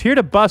Mythbusters. Here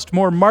to bust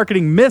more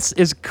marketing myths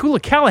is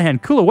Kula Callahan.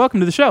 Kula, welcome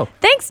to the show.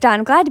 Thanks,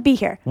 Don. Glad to be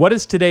here. What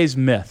is today's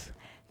myth?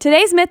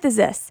 Today's myth is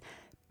this.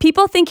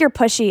 People think you're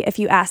pushy if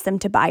you ask them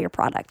to buy your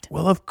product.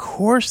 Well, of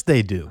course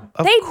they do.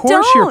 Of They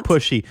course you're don't.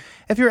 pushy.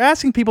 If you're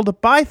asking people to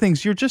buy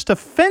things, you're just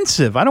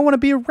offensive. I don't want to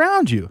be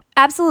around you.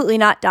 Absolutely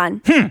not,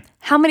 Don.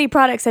 How many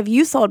products have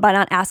you sold by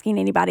not asking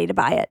anybody to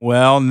buy it?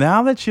 Well,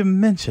 now that you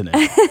mention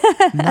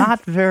it,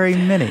 not very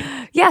many.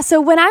 Yeah, so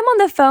when I'm on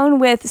the phone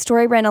with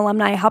StoryBrand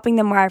alumni helping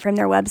them wireframe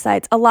their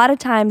websites, a lot of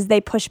times they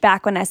push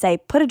back when I say,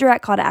 put a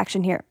direct call to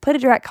action here, put a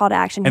direct call to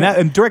action here.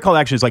 And direct call to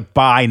action is like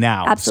buy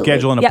now. Absolutely.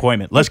 Schedule an Yep.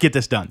 appointment. Let's get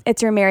this done.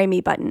 It's your marry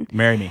me button.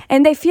 Marry me.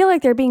 And they feel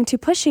like they're being too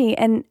pushy.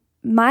 And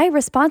my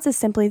response is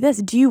simply this.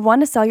 Do you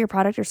want to sell your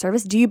product or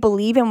service? Do you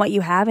believe in what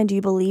you have? And do you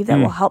believe that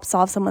will help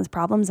solve someone's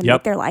problems and Yep.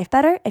 make their life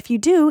better? If you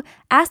do,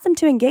 ask them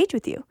to engage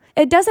with you.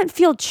 It doesn't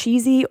feel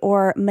cheesy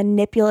or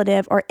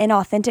manipulative or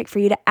inauthentic for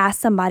you to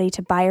ask somebody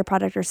to buy your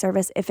product or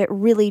service if it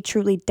really,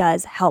 truly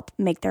does help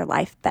make their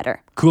life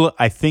better. Kula,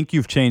 I think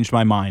you've changed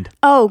my mind.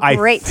 Oh,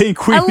 great. I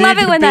think we I love need it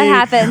to when that be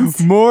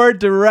happens. more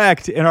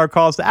direct in our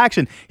calls to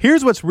action.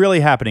 Here's what's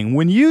really happening.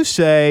 When you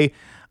say,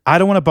 I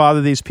don't want to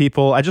bother these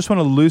people, I just want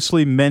to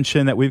loosely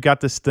mention that we've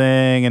got this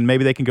thing and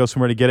maybe they can go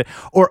somewhere to get it.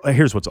 Or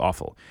here's what's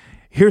awful.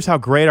 Here's how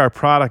great our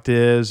product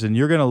is and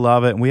you're going to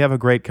love it and we have a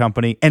great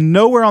company. And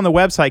nowhere on the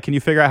website can you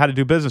figure out how to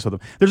do business with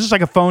them. There's just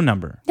like a phone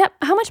number. Yep.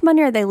 How much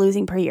money are they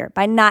losing per year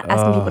by not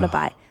asking people to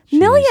buy?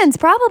 Millions,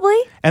 probably.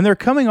 And they're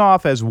coming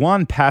off as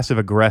one, passive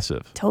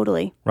aggressive.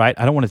 Totally. Right?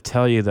 I don't want to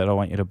tell you that I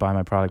want you to buy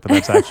my product, but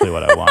that's actually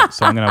what I want.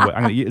 So I'm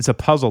gonna it's a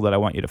puzzle that I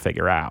want you to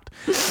figure out.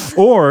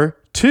 Or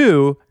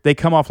two, they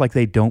come off like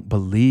they don't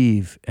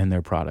believe in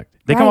their product.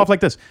 They come Right. off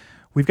like this.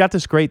 We've got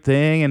this great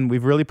thing and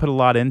we've really put a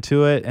lot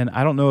into it. And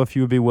I don't know if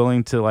you would be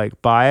willing to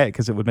like buy it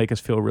because it would make us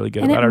feel really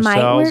good And about it might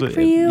ourselves. work for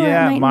you, or it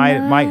Yeah, might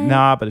might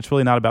not, but it's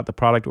really not about the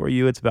product or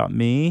you. It's about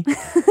me.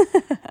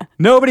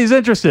 Nobody's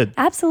interested.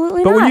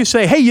 Absolutely But not. when you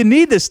say, hey, you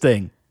need this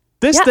thing.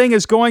 This Yeah. thing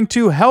is going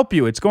to help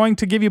you. It's going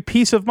to give you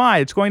peace of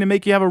mind. It's going to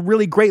make you have a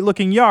really great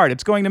looking yard.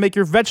 It's going to make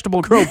your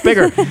vegetable grow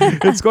bigger.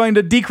 It's going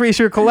to decrease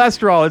your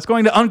cholesterol. It's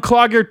going to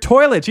unclog your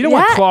toilets. You don't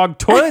want Yeah. clogged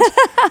toilets.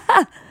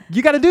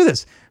 You got to do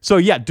this. So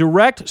yeah,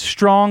 direct,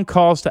 strong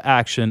calls to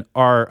action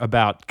are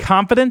about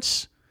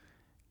confidence,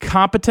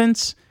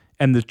 competence,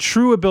 and the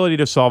true ability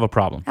to solve a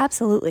problem.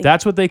 Absolutely.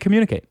 That's what they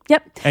communicate.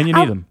 Yep. And you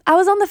need them. I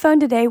was on the phone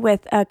today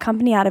with a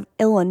company out of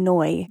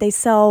Illinois. They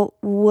sell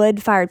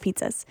wood-fired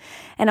pizzas.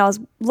 And I was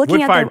looking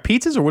at Wood-fired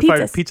pizzas or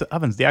wood-fired pizzas. pizza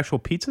ovens? The actual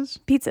pizzas?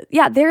 Pizza.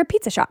 Yeah, they're a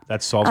pizza shop.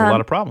 That solves a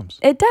lot of problems.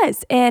 It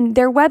does. And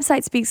their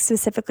website speaks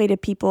specifically to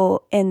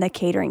people in the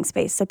catering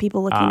space. So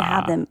people looking to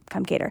have them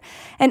come cater.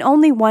 And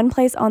only one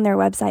place on their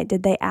website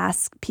did they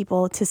ask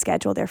people to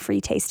schedule their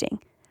free tasting.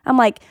 I'm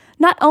like,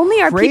 not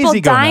only are Crazy people go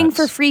dying nuts.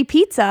 for free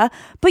pizza,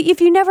 but if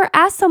you never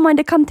ask someone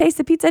to come taste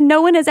the pizza,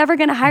 no one is ever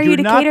going to hire you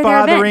to cater You're their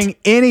not bothering event.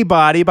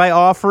 anybody by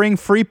offering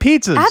free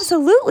pizzas.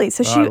 Absolutely.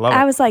 So I love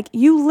I it. was like,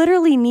 you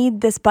literally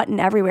need this button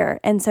everywhere.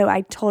 And so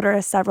I told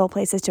her several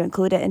places to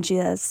include it. And she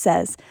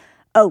says,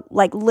 oh,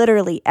 like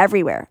literally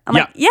everywhere. I'm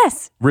like,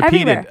 yes,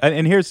 Repeat everywhere. it.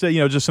 And here's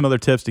just some other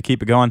tips to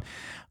keep it going.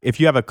 If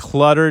you have a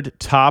cluttered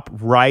top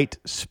right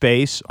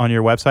space on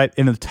your website,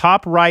 in the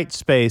top right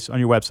space on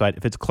your website,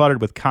 if it's cluttered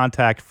with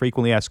contact,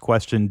 frequently asked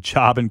questions,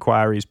 job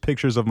inquiries,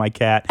 pictures of my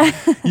cat,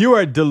 you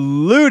are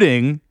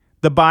diluting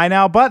the buy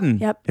now button.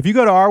 Yep. If you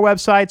go to our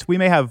websites, we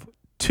may have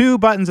 2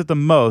 buttons at the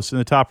most in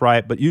the top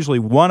right, but usually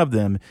one of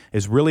them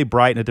is really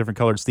bright in a different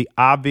color. It's the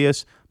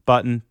obvious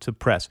button to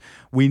press.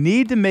 We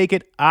need to make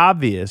it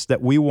obvious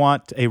that we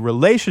want a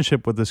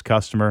relationship with this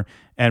customer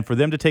and for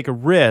them to take a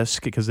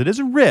risk, because it is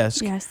a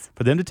risk, Yes.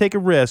 for them to take a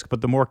risk,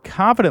 but the more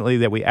confidently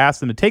that we ask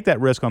them to take that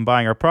risk on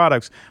buying our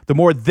products, the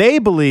more they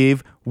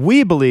believe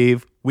we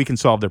can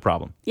solve their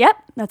problem. Yep,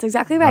 that's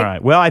exactly right. All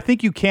right. Well, I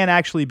think you can't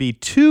actually be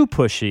too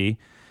pushy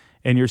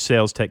in your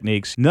sales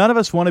techniques. None of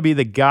us want to be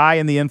the guy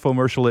in the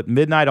infomercial at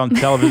midnight on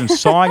television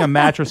sawing a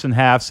mattress in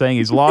half, saying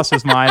he's lost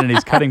his mind and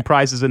he's cutting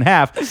prices in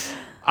half.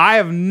 I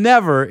have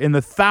never, in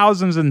the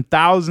thousands and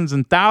thousands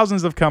and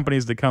thousands of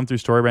companies that come through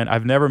StoryBrand,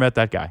 I've never met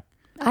that guy.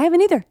 I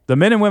haven't either. The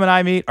men and women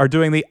I meet are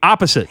doing the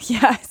opposite.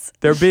 Yes.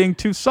 They're being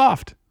too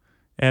soft,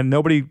 and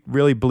nobody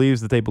really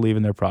believes that they believe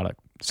in their product.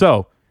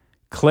 So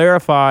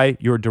clarify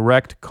your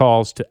direct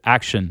calls to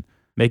action.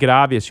 Make it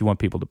obvious you want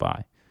people to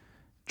buy.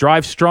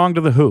 Drive strong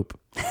to the hoop,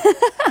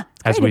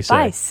 as Great we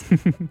advice. say.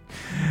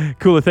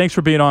 Kula, thanks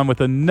for being on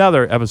with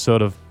another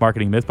episode of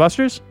Marketing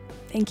Mythbusters.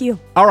 Thank you.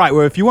 All right,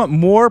 well, if you want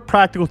more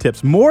practical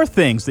tips, more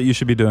things that you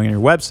should be doing on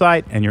your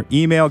website and your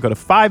email, go to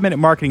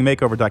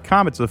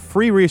 5minutemarketingmakeover.com. It's a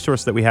free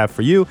resource that we have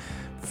for you,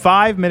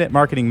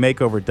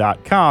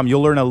 5minutemarketingmakeover.com.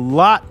 You'll learn a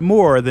lot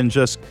more than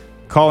just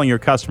calling your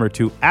customer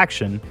to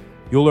action.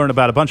 You'll learn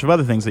about a bunch of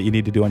other things that you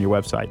need to do on your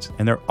websites,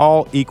 and they're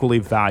all equally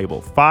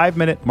valuable.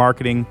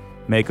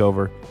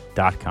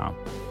 5minutemarketingmakeover.com.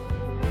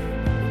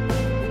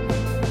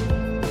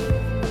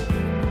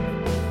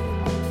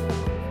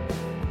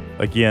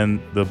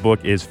 Again, the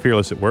book is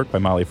Fearless at Work by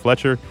Molly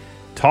Fletcher,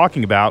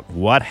 talking about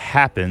what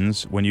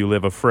happens when you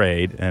live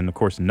afraid. And of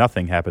course,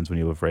 nothing happens when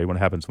you live afraid. What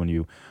happens when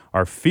you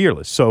are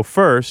fearless? So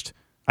first,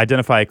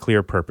 identify a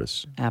clear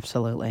purpose.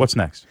 Absolutely. What's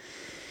next?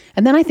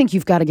 And then I think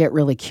you've got to get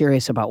really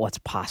curious about what's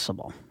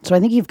possible. So I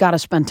think you've got to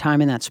spend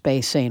time in that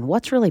space saying,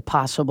 what's really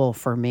possible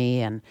for me,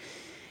 and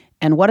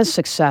what does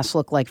success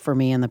look like for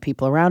me and the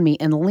people around me,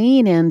 and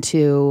lean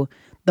into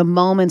the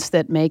moments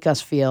that make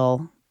us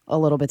feel a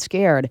little bit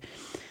scared.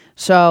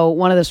 So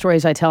one of the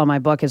stories I tell in my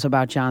book is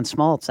about John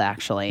Smoltz,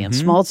 actually. And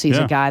Smoltz, he's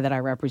a guy that I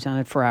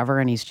represented forever,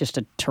 and he's just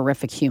a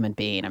terrific human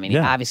being. I mean, he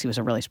obviously was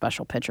a really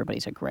special pitcher, but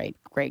he's a great,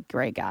 great,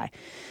 great guy.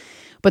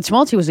 But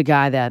Smoltz was a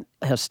guy that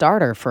was a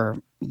starter for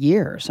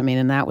years. I mean,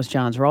 and that was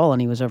John's role,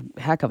 and he was a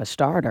heck of a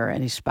starter,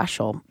 and he's a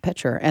special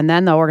pitcher. And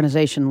then the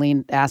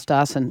organization asked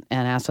us and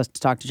asked us to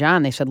talk to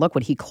John. They said, look,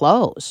 would he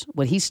close?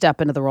 Would he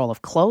step into the role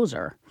of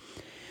closer?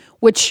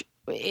 Which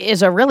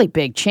is a really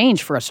big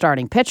change for a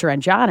starting pitcher.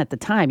 And John, at the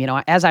time, you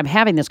know, as I'm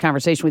having this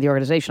conversation with the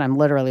organization, I'm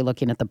literally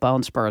looking at the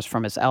bone spurs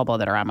from his elbow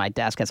that are on my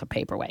desk as a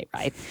paperweight,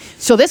 right?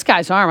 So this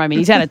guy's arm, I mean,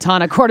 he's had a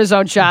ton of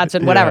cortisone shots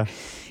and whatever.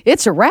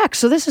 It's a wreck.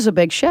 So this is a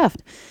big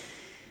shift.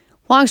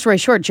 Long story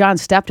short, John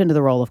stepped into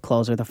the role of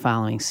closer the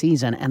following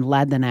season and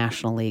led the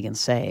National League in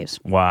saves.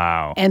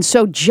 Wow. And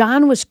so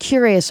John was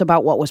curious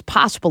about what was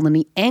possible, and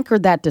he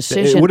anchored that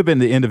decision. It would have been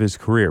the end of his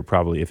career,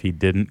 probably, if he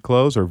didn't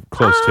close or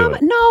close to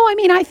it. No, I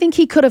mean, I think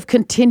he could have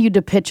continued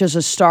to pitch as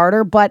a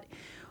starter, but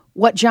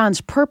what John's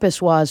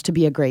purpose was to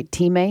be a great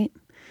teammate,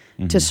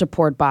 to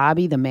support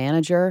Bobby, the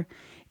manager,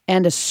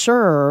 and to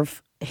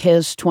serve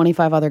his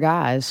 25 other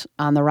guys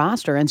on the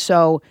roster. And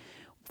so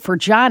for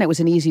John, it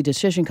was an easy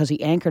decision because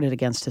he anchored it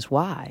against his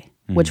why,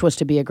 which was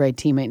to be a great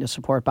teammate and to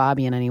support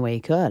Bobby in any way he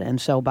could. And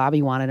so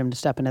Bobby wanted him to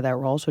step into that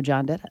role, so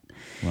John did it.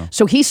 Wow.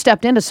 So he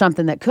stepped into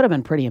something that could have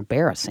been pretty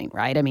embarrassing,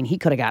 right? I mean, he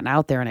could have gotten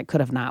out there and it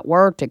could have not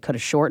worked. It could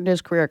have shortened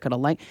his career. It could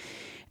have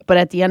But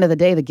at the end of the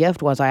day, the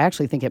gift was I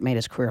actually think it made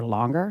his career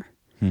longer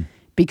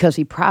because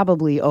he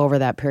probably, over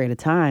that period of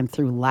time,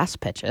 threw less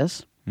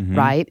pitches,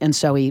 right? And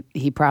so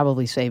he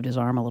probably saved his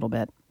arm a little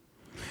bit.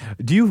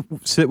 Do you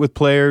sit with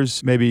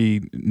players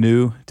maybe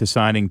new to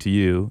signing to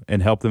you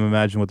and help them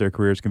imagine what their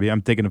careers can be?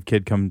 I'm thinking of a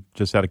kid come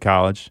just out of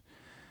college.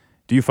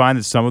 Do you find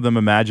that some of them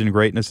imagine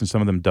greatness and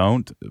some of them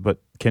don't,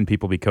 but can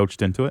people be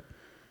coached into it?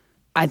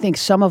 I think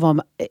some of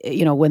them,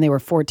 you know, when they were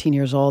 14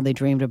 years old, they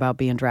dreamed about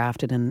being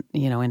drafted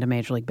into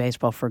Major League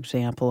Baseball, for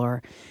example.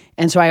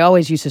 And so I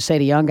always used to say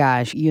to young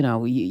guys, you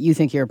know, you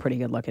think you're a pretty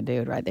good looking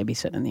dude, right? They'd be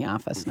sitting in the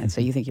office and I'd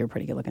say, you think you're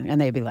pretty good looking? And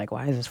they'd be like,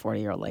 why is this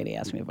 40-year-old lady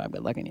asking me if I'm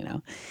good looking, you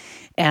know?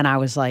 And I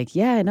was like,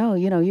 yeah, no,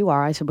 you know, you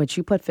are. I said, but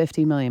you put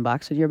 $15 million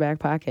in your back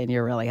pocket and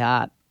you're really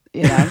hot.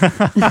 You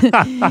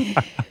know?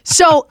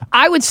 So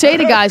I would say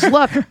to guys,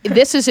 look,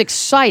 this is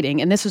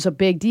exciting and this is a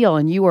big deal.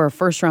 And you are a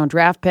first-round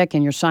draft pick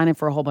and you're signing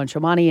for a whole bunch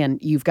of money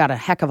and you've got a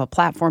heck of a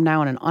platform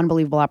now and an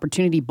unbelievable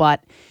opportunity,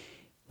 but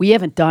we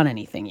haven't done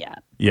anything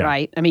yet,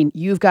 right? I mean,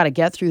 you've got to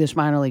get through this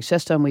minor league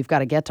system. We've got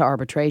to get to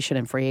arbitration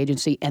and free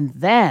agency, and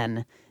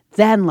then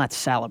let's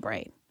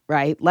celebrate,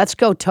 right? Let's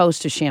go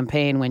toast to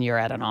champagne when you're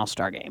at an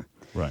all-star game.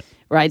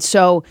 Right?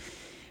 So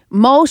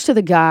most of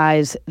the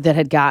guys that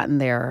had gotten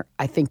there,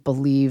 I think,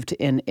 believed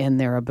in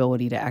their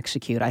ability to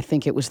execute. I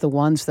think it was the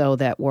ones, though,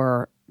 that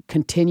were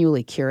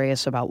continually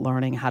curious about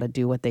learning how to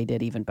do what they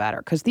did even better.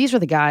 Because these are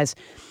the guys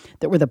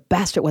that were the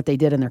best at what they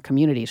did in their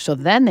community. So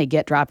then they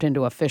get dropped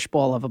into a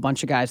fishbowl of a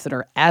bunch of guys that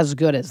are as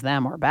good as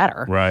them or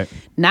better. Right.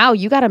 Now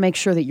you got to make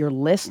sure that you're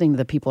listening to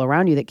the people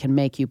around you that can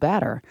make you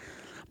better.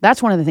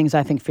 That's one of the things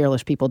I think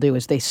fearless people do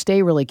is they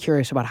stay really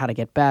curious about how to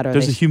get better.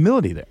 There's a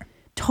humility there.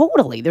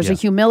 Totally. There's a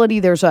humility.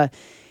 There's an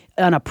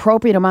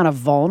appropriate amount of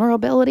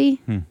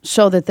vulnerability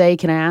so that they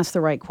can ask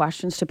the right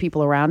questions to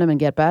people around them and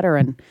get better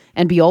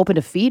and be open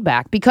to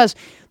feedback. Because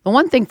the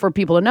one thing for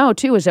people to know,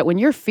 too, is that when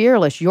you're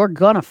fearless, you're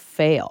going to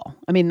fail.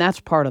 I mean, that's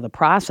part of the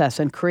process.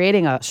 And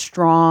creating a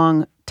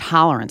strong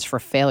tolerance for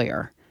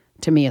failure,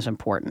 to me, is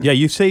important. Yeah,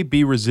 you say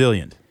be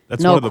resilient.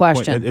 That's no one of the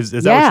question. Is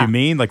that what you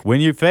mean? Like when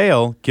you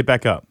fail, get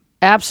back up.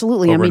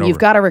 Absolutely. I mean, you've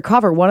got to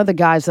recover. One of the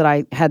guys that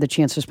I had the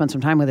chance to spend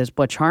some time with is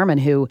Butch Harmon,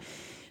 who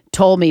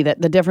told me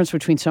that the difference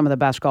between some of the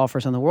best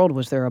golfers in the world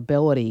was their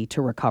ability to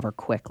recover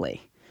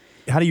quickly.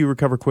 How do you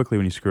recover quickly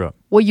when you screw up?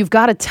 Well, you've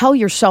got to tell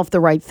yourself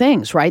the right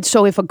things, right?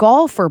 So if a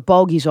golfer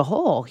bogeys a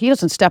hole, he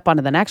doesn't step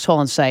onto the next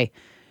hole and say,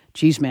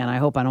 geez, man, I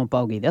hope I don't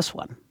bogey this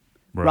one.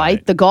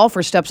 Right? The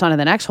golfer steps onto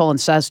the next hole and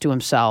says to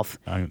himself,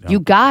 you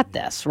got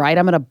this, right?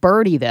 I'm going to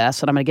birdie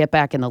this and I'm going to get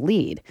back in the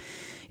lead.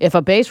 If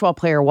a baseball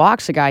player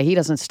walks a guy, he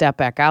doesn't step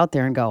back out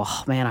there and go,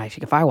 oh, man,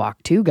 if I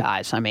walk 2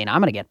 guys, I'm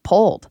going to get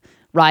pulled,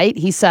 right?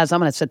 He says, I'm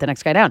going to sit the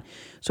next guy down.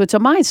 So it's a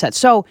mindset.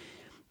 So,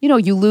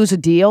 you lose a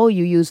deal,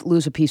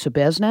 lose a piece of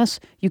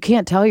business. You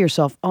can't tell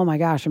yourself, oh, my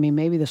gosh,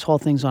 maybe this whole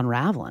thing's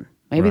unraveling.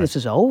 Maybe this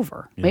is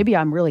over. Yeah. Maybe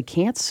I really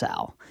can't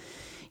sell.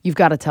 You've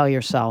got to tell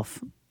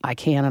yourself, I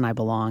can and I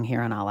belong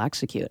here and I'll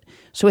execute.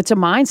 So it's a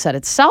mindset.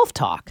 It's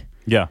self-talk.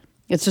 Yeah.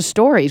 It's the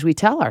stories we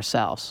tell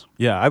ourselves.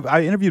 Yeah.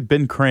 I interviewed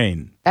Ben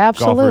Crane.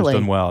 Absolutely. Golfer's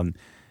done well. And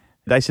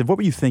I said, what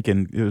were you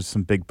thinking? It was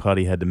some big putt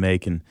he had to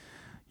make. And,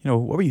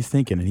 what were you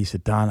thinking? And he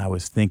said, Don, I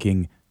was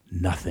thinking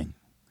nothing.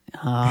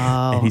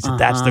 Oh, and he said,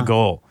 that's the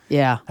goal.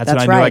 Yeah, that's when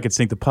I knew I could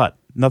sink the putt.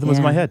 Nothing was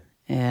in my head.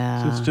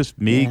 Yeah. So it's just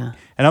me. Yeah.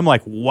 And I'm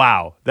like,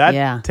 wow,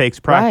 that takes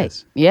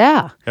practice. Right.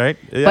 Yeah. Right?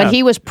 Yeah. But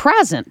he was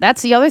present.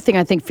 That's the other thing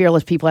I think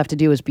fearless people have to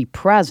do is be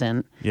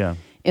present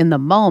in the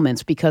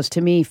moments, because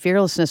to me,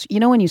 fearlessness,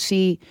 when you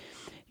see,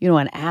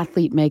 an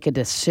athlete make a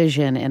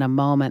decision in a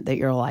moment that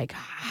you're like,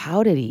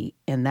 how did he,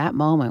 in that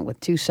moment with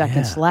 2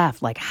 seconds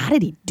left, like, how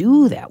did he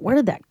do that? Where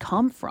did that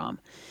come from?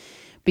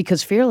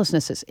 Because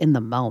fearlessness is in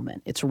the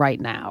moment. It's right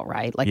now,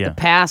 right? Like the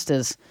past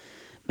is,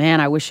 man,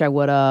 I wish I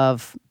would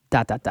have ...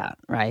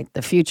 right?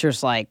 The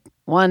future's like,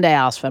 one day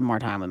I'll spend more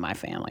time with my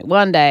family.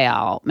 One day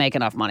I'll make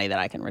enough money that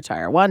I can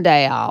retire. One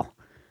day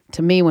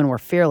to me, when we're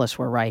fearless,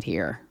 we're right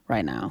here,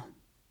 right now.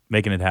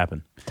 Making it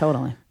happen.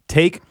 Totally.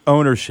 Take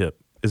ownership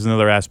is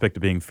another aspect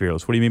of being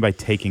fearless. What do you mean by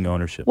taking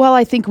ownership? Well,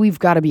 I think we've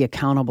got to be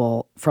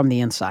accountable from the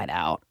inside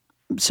out.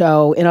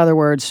 So, in other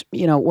words,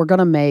 we're going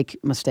to make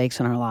mistakes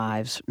in our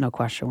lives. No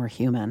question, we're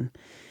human.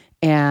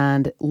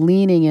 And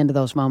leaning into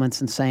those moments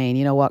and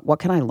saying, what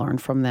can I learn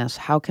from this?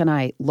 How can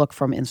I look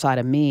from inside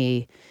of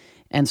me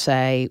and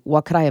say,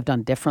 what could I have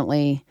done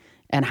differently?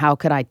 And how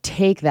could I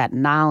take that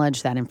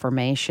knowledge, that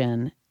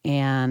information,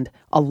 and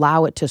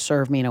allow it to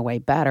serve me in a way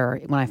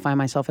better when I find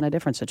myself in a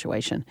different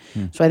situation?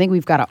 So I think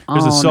we've got to own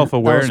There's a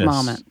self-awareness. those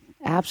moments.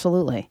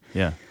 Absolutely.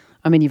 Yeah.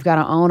 You've got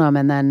to own them,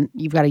 and then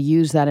you've got to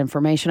use that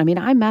information.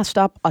 I messed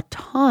up a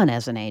ton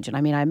as an agent.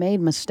 I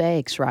made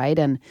mistakes, right?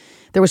 And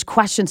there was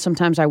questions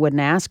sometimes I wouldn't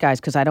ask guys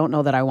because I don't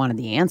know that I wanted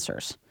the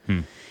answers.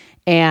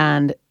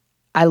 And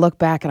I look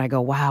back and I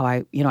go, wow,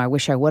 I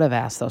wish I would have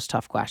asked those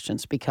tough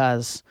questions,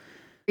 because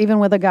even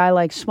with a guy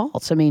like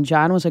Smoltz,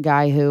 John was a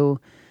guy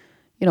who,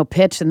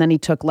 pitched and then he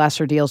took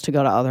lesser deals to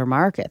go to other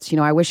markets.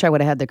 I wish I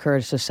would have had the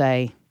courage to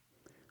say,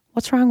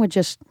 what's wrong with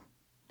just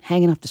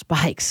hanging up the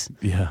spikes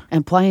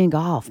and playing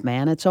golf,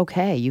 man? It's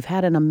okay. You've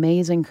had an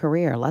amazing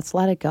career. Let's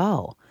let it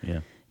go. Yeah.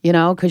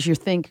 Because you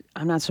think,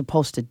 I'm not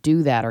supposed to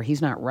do that, or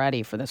he's not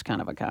ready for this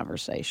kind of a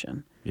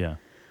conversation. Yeah.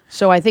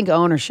 So I think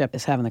ownership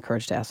is having the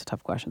courage to ask the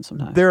tough questions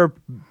sometimes. There are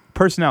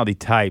personality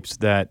types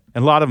and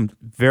a lot of them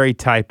very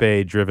type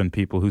A driven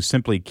people who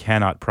simply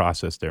cannot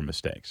process their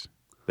mistakes.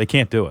 They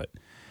can't do it.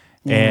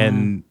 Yeah.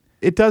 And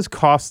it does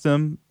cost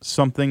them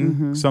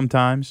something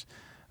sometimes,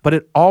 but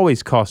it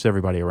always costs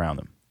everybody around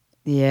them.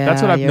 Yeah,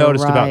 that's what I've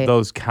noticed about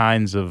those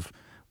kinds of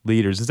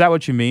leaders. Is that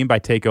what you mean by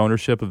take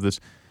ownership of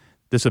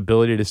this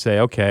ability to say,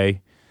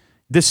 okay,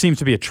 this seems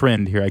to be a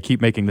trend here. I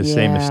keep making the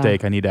same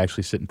mistake. I need to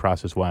actually sit and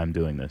process why I'm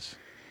doing this.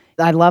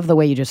 I love the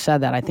way you just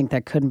said that. I think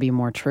that couldn't be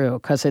more true,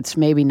 because it's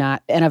maybe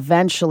not, and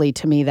eventually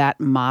to me that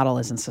model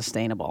isn't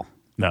sustainable.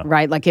 No.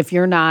 Right? Like if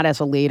you're not as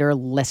a leader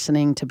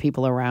listening to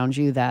people around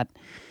you that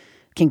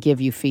can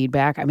give you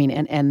feedback.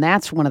 And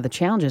that's one of the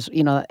challenges.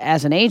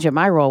 As an agent,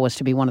 my role was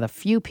to be one of the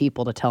few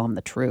people to tell them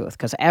the truth,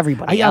 because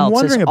everybody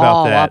else is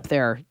all up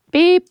there.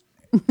 Beep.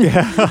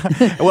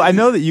 Yeah. Well, I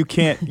know that you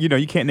can't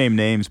name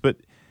names, but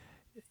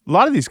a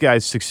lot of these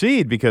guys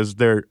succeed because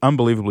they're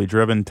unbelievably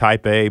driven,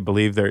 type A,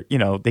 believe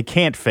they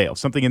can't fail.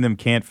 Something in them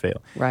can't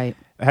fail. Right.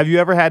 Have you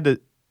ever had to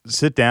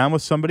sit down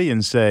with somebody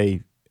and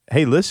say,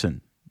 hey,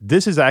 listen,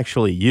 this is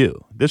actually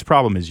you. This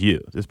problem is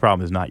you. This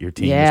problem is not your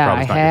team. Yeah, this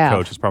problem is not your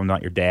coach. This problem is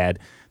not your dad.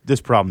 This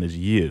problem is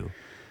you.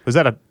 Was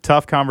that a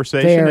tough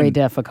conversation? Very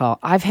difficult.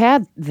 I've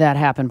had that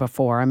happen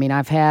before.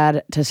 I've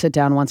had to sit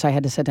down. Once I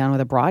had to sit down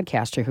with a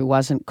broadcaster who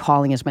wasn't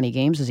calling as many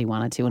games as he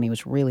wanted to, and he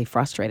was really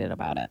frustrated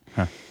about it.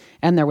 Huh.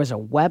 And there was a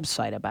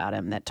website about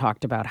him that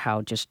talked about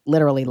how just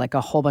literally like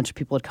a whole bunch of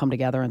people had come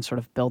together and sort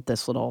of built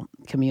this little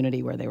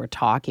community where they were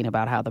talking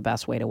about how the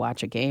best way to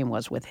watch a game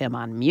was with him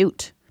on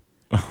mute.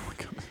 Oh, my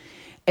God.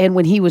 And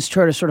when he was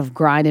sort of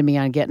grinding me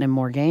on getting him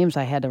more games,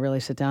 I had to really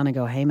sit down and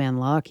go, hey,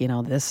 man, look,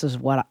 this is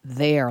what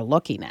they are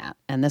looking at,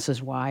 and this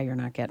is why you're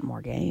not getting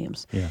more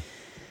games. Yeah.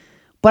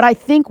 But I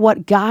think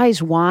what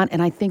guys want,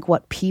 and I think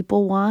what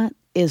people want,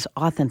 is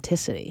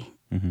authenticity.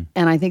 Mm-hmm.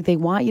 And I think they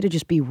want you to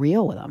just be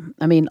real with them.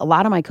 A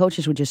lot of my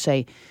coaches would just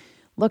say,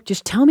 look,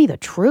 just tell me the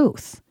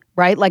truth,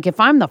 right? Like if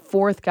I'm the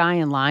fourth guy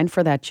in line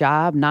for that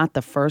job, not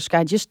the first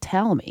guy, just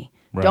tell me.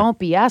 Right. Don't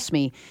BS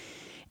me.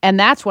 And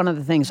that's one of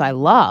the things I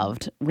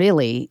loved,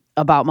 really,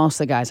 about most of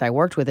the guys I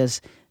worked with is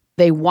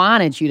they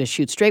wanted you to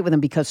shoot straight with them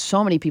because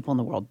so many people in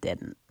the world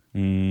didn't.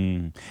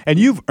 And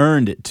you've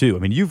earned it, too.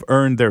 You've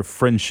earned their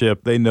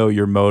friendship. They know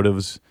your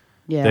motives.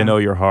 Yeah. They know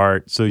your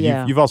heart. So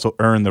you've also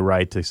earned the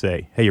right to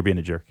say, hey, you're being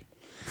a jerk.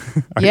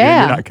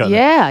 Yeah, You're not cutting it.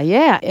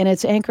 yeah. And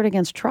it's anchored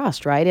against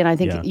trust, right? And I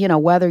think,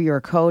 whether you're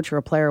a coach or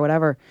a player or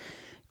whatever,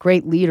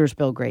 great leaders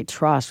build great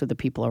trust with the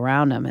people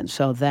around them. And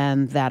so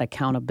then that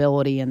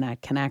accountability and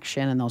that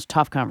connection and those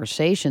tough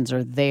conversations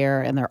are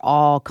there, and they're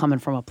all coming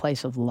from a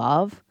place of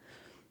love,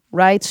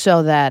 right?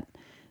 So that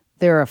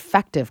they're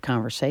effective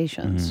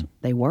conversations.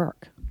 They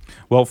work.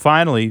 Well,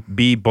 finally,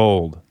 be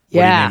bold.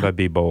 What do you mean by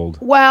be bold?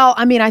 Well,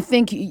 I mean, I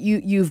think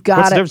you've got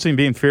What's the difference between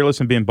being fearless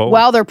and being bold?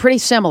 Well, they're pretty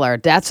similar.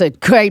 That's a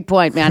great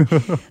point, man.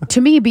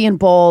 To me, being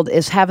bold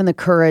is having the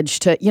courage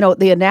to,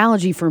 the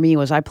analogy for me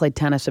was I played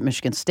tennis at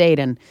Michigan State,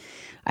 and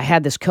I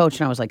had this coach,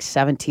 and I was like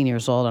 17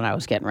 years old, and I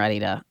was getting ready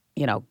to,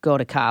 go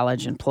to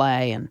college and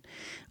play. And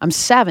I'm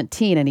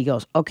 17, and he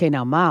goes, okay,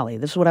 now, Molly,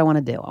 this is what I want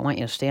to do. I want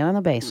you to stand on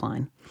the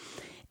baseline,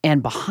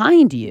 and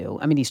behind you,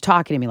 I mean, he's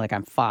talking to me like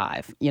I'm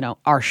 5,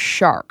 are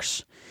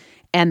sharks.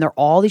 And they're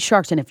all these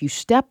sharks. And if you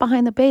step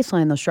behind the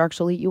baseline, those sharks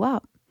will eat you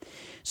up.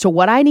 So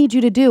what I need you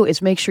to do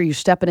is make sure you're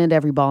stepping into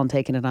every ball and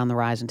taking it on the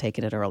rise and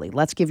taking it early.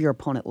 Let's give your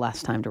opponent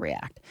less time to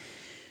react.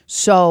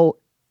 So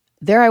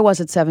there I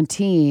was at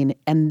 17,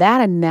 and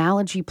that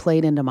analogy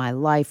played into my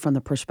life from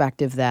the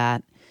perspective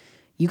that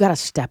you got to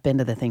step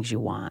into the things you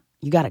want.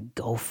 You got to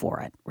go for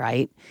it,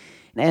 right?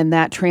 And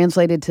that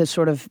translated to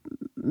sort of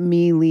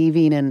me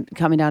leaving and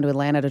coming down to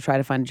Atlanta to try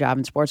to find a job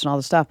in sports and all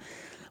this stuff.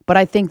 But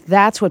I think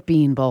that's what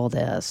being bold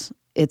is.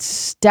 It's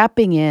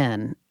stepping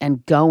in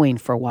and going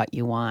for what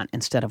you want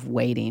instead of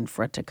waiting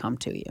for it to come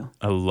to you.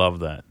 I love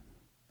that.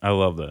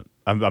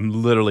 I'm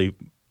literally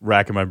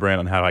racking my brain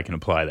on how I can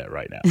apply that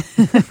right now.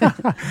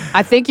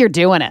 I think you're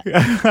doing it.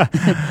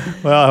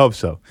 Well, I hope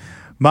so.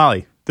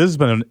 Molly, this has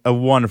been a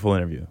wonderful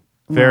interview.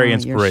 Very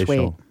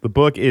inspirational. The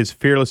book is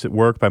Fearless at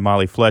Work by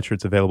Molly Fletcher.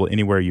 It's available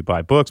anywhere you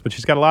buy books, but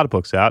she's got a lot of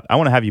books out. I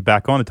want to have you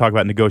back on to talk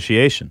about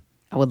negotiation.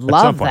 I would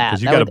love that.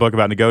 Because you got a book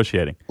about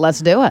negotiating. Let's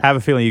do it. I have a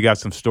feeling you got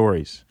some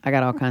stories. I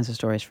got all kinds of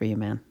stories for you,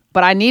 man.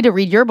 But I need to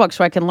read your book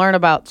so I can learn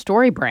about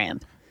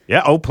StoryBrand.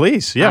 Yeah. Oh,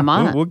 please. Yeah. I'm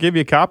on it. We'll give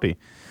you a copy.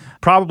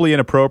 Probably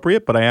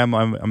inappropriate, but I'm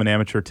an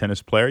amateur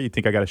tennis player. You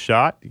think I got a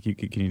shot? Can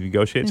you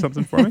negotiate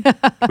something for me? Can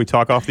we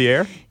talk off the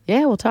air?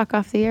 Yeah, we'll talk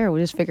off the air.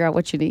 We'll just figure out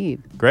what you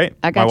need. Great.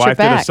 I got My your wife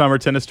did back. a summer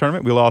tennis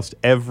tournament. We lost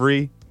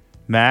every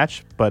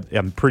match, but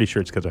I'm pretty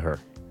sure it's because of her.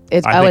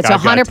 It's I've got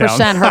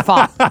 100% her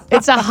fault.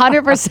 It's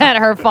 100%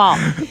 her fault.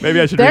 Maybe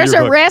I should There's read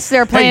your a book. risk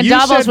they're playing Hey, you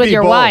doubles said with be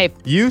your bold. wife.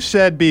 You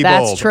said be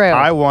That's bold. true.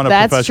 I won a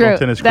That's professional true.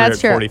 tennis career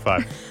That's at true.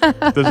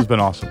 45. This has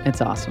been awesome.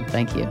 It's awesome.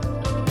 Thank you.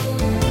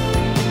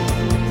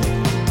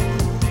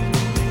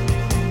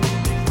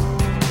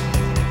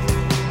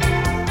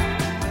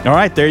 All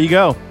right, there you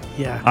go.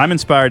 Yeah. I'm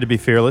inspired to be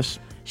fearless.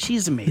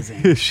 She's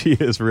amazing. She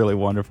is really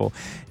wonderful.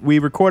 We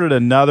recorded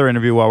another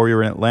interview while we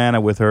were in Atlanta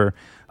with her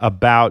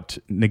about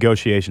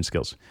negotiation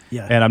skills.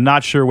 Yeah. And I'm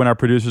not sure when our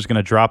producer is going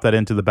to drop that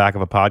into the back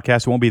of a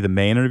podcast. It won't be the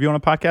main interview on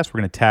a podcast. We're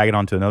going to tag it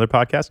onto another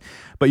podcast.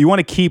 But you want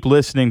to keep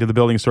listening to the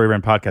Building a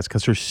StoryBrand podcast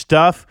because her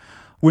stuff,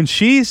 when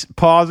she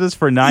pauses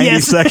for 90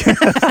 seconds,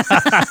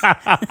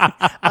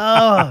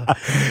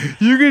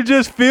 you can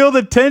just feel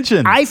the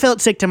tension. I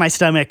felt sick to my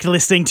stomach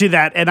listening to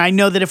that, and I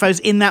know that if I was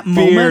in that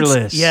moment,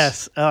 Fearless.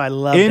 yes, I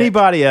love it.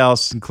 Anybody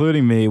else,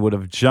 including me, would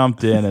have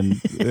jumped in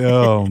and,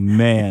 oh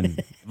man,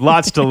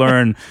 lots to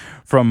learn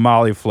from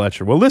Molly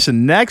Fletcher. Well,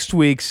 listen, next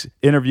week's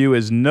interview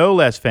is no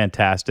less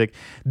fantastic.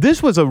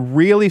 This was a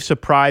really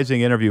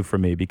surprising interview for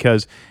me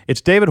because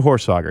it's David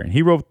Horsager, and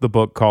he wrote the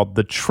book called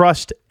The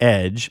Trust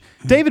Edge.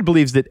 David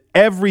believes that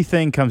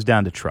everything comes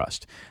down to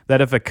trust,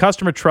 that if a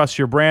customer trusts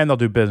your brand, they'll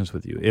do business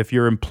with you. If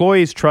your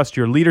employees trust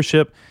your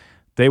leadership,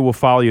 they will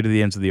follow you to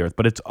the ends of the earth.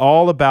 But it's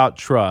all about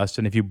trust,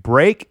 and if you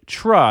break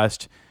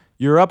trust,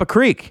 you're up a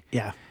creek.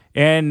 Yeah.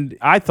 And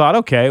I thought,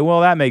 okay,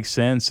 well, that makes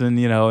sense. And,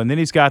 and then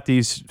he's got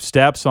these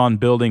steps on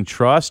building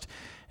trust.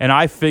 And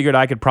I figured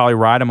I could probably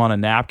write them on a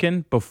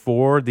napkin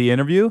before the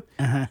interview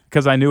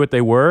because I knew what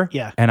they were.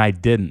 Yeah. And I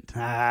didn't.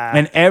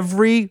 And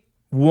every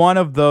one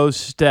of those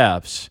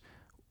steps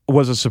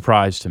was a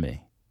surprise to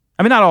me.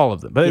 I mean, not all of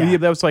them, but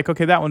that was like,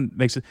 okay, that one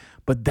makes it.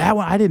 But that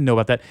one, I didn't know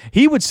about that.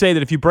 He would say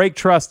that if you break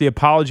trust, the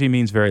apology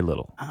means very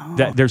little.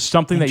 That there's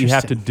something that you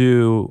have to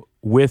do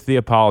with the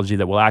apology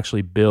that will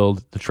actually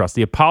build the trust.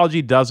 The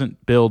apology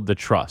doesn't build the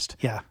trust.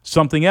 Yeah.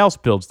 Something else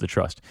builds the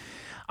trust.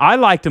 I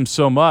liked him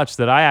so much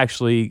that I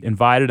actually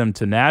invited him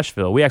to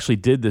Nashville. We actually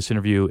did this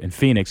interview in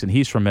Phoenix, and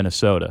he's from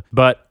Minnesota.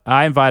 But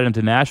I invited him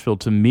to Nashville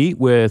to meet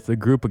with a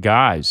group of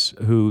guys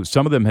who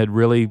some of them had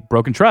really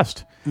broken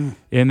trust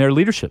in their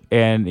leadership.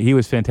 And he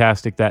was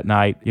fantastic that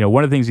night.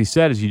 One of the things he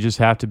said is you just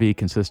have to be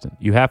consistent.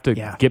 You have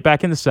to get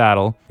back in the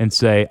saddle and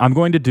say, I'm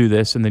going to do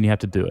this, and then you have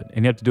to do it.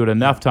 And you have to do it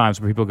enough times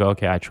where people go,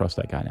 okay, I trust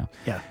that guy now.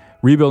 Yeah.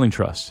 Rebuilding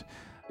trust.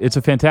 It's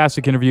a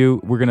fantastic interview.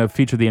 We're going to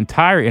feature the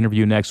entire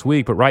interview next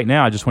week, but right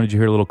now I just wanted you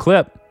to hear a little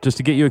clip just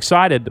to get you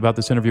excited about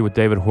this interview with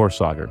David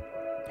Horsager.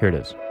 Here it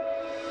is.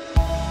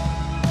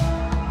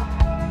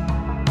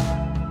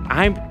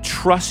 I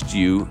trust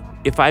you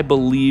if I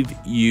believe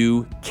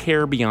you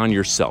care beyond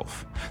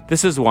yourself.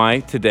 This is why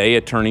today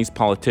attorneys,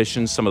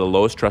 politicians, some of the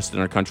lowest trusted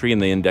in our country in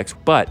the index,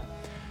 but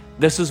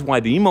This is why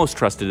the most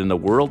trusted in the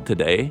world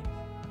today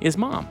is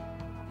mom.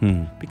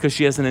 Because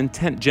she has an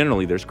intent.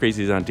 Generally, there's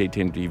crazies on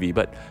daytime TV,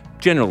 but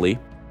generally,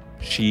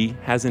 she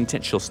has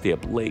intent. She'll stay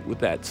up late with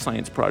that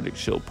science project.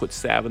 She'll put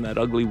salve in that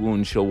ugly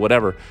wound. She'll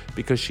whatever,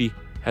 because she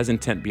has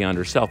intent beyond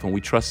herself. And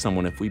we trust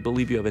someone if we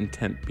believe you have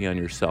intent beyond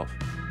yourself.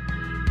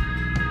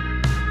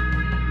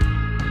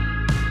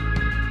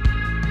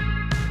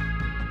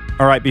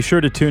 All right, be sure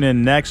to tune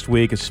in next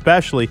week,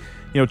 especially,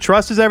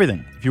 trust is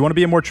everything. If you want to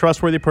be a more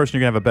trustworthy person,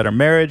 you're going to have a better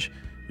marriage,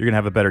 you're going to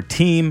have a better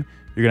team,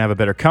 you're going to have a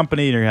better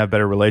company, and you're going to have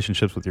better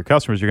relationships with your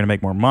customers. You're going to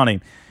make more money.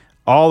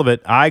 All of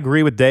it, I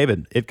agree with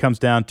David. It comes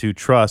down to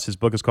trust. His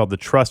book is called The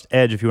Trust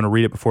Edge if you want to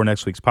read it before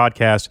next week's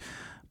podcast.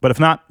 But if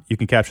not, you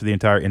can capture the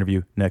entire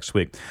interview next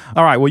week.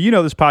 All right, well,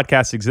 this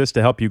podcast exists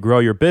to help you grow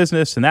your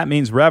business, and that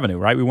means revenue,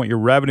 right? We want your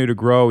revenue to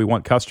grow. We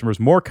want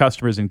more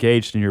customers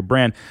engaged in your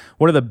brand.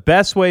 One of the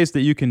best ways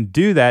that you can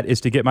do that is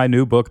to get my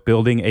new book,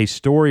 Building a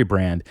Story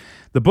Brand.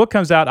 The book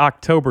comes out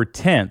October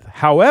 10th.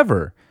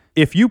 However,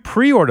 if you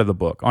pre-order the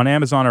book on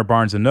Amazon or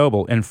Barnes &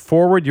 Noble and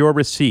forward your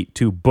receipt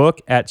to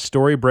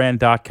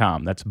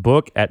book@storybrand.com, that's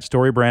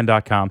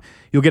book@storybrand.com,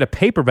 you'll get a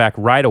paperback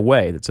right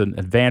away. That's an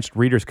advanced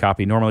reader's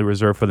copy, normally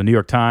reserved for the New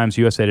York Times,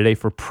 USA Today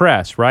for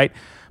press, right?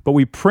 But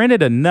we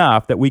printed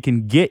enough that we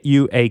can get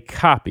you a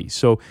copy.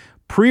 So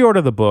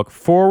pre-order the book,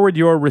 forward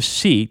your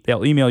receipt.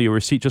 They'll email you a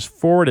receipt. Just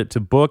forward it to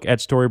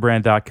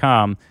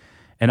book@storybrand.com,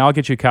 and I'll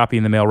get you a copy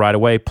in the mail right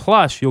away.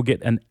 Plus, you'll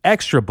get an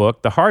extra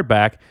book, the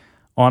hardback,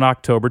 on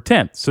October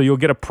 10th. So you'll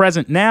get a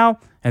present now,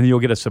 and then you'll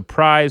get a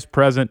surprise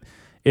present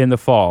in the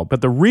fall.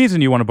 But the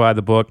reason you want to buy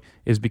the book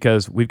is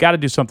because we've got to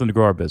do something to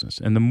grow our business.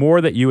 And the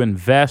more that you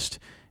invest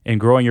in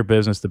growing your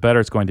business, the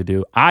better it's going to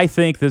do. I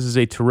think this is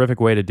a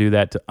terrific way to do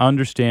that, to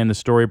understand the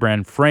Story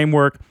Brand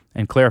framework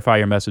and clarify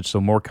your message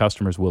so more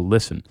customers will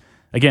listen.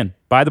 Again,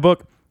 buy the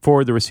book,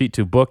 forward the receipt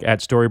to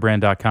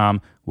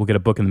book@storybrand.com. We'll get a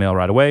book in the mail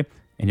right away,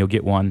 and you'll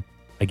get one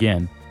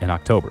again in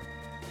October.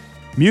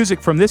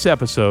 Music from this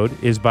episode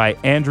is by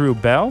Andrew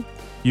Bell.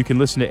 You can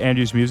listen to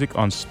Andrew's music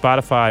on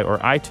Spotify or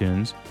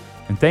iTunes.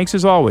 And thanks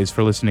as always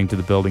for listening to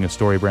the Building a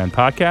Story Brand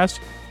podcast,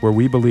 where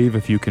we believe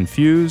if you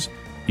confuse,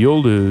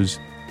 you'll lose,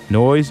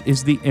 noise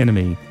is the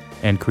enemy,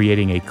 and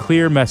creating a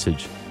clear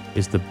message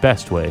is the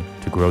best way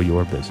to grow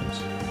your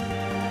business.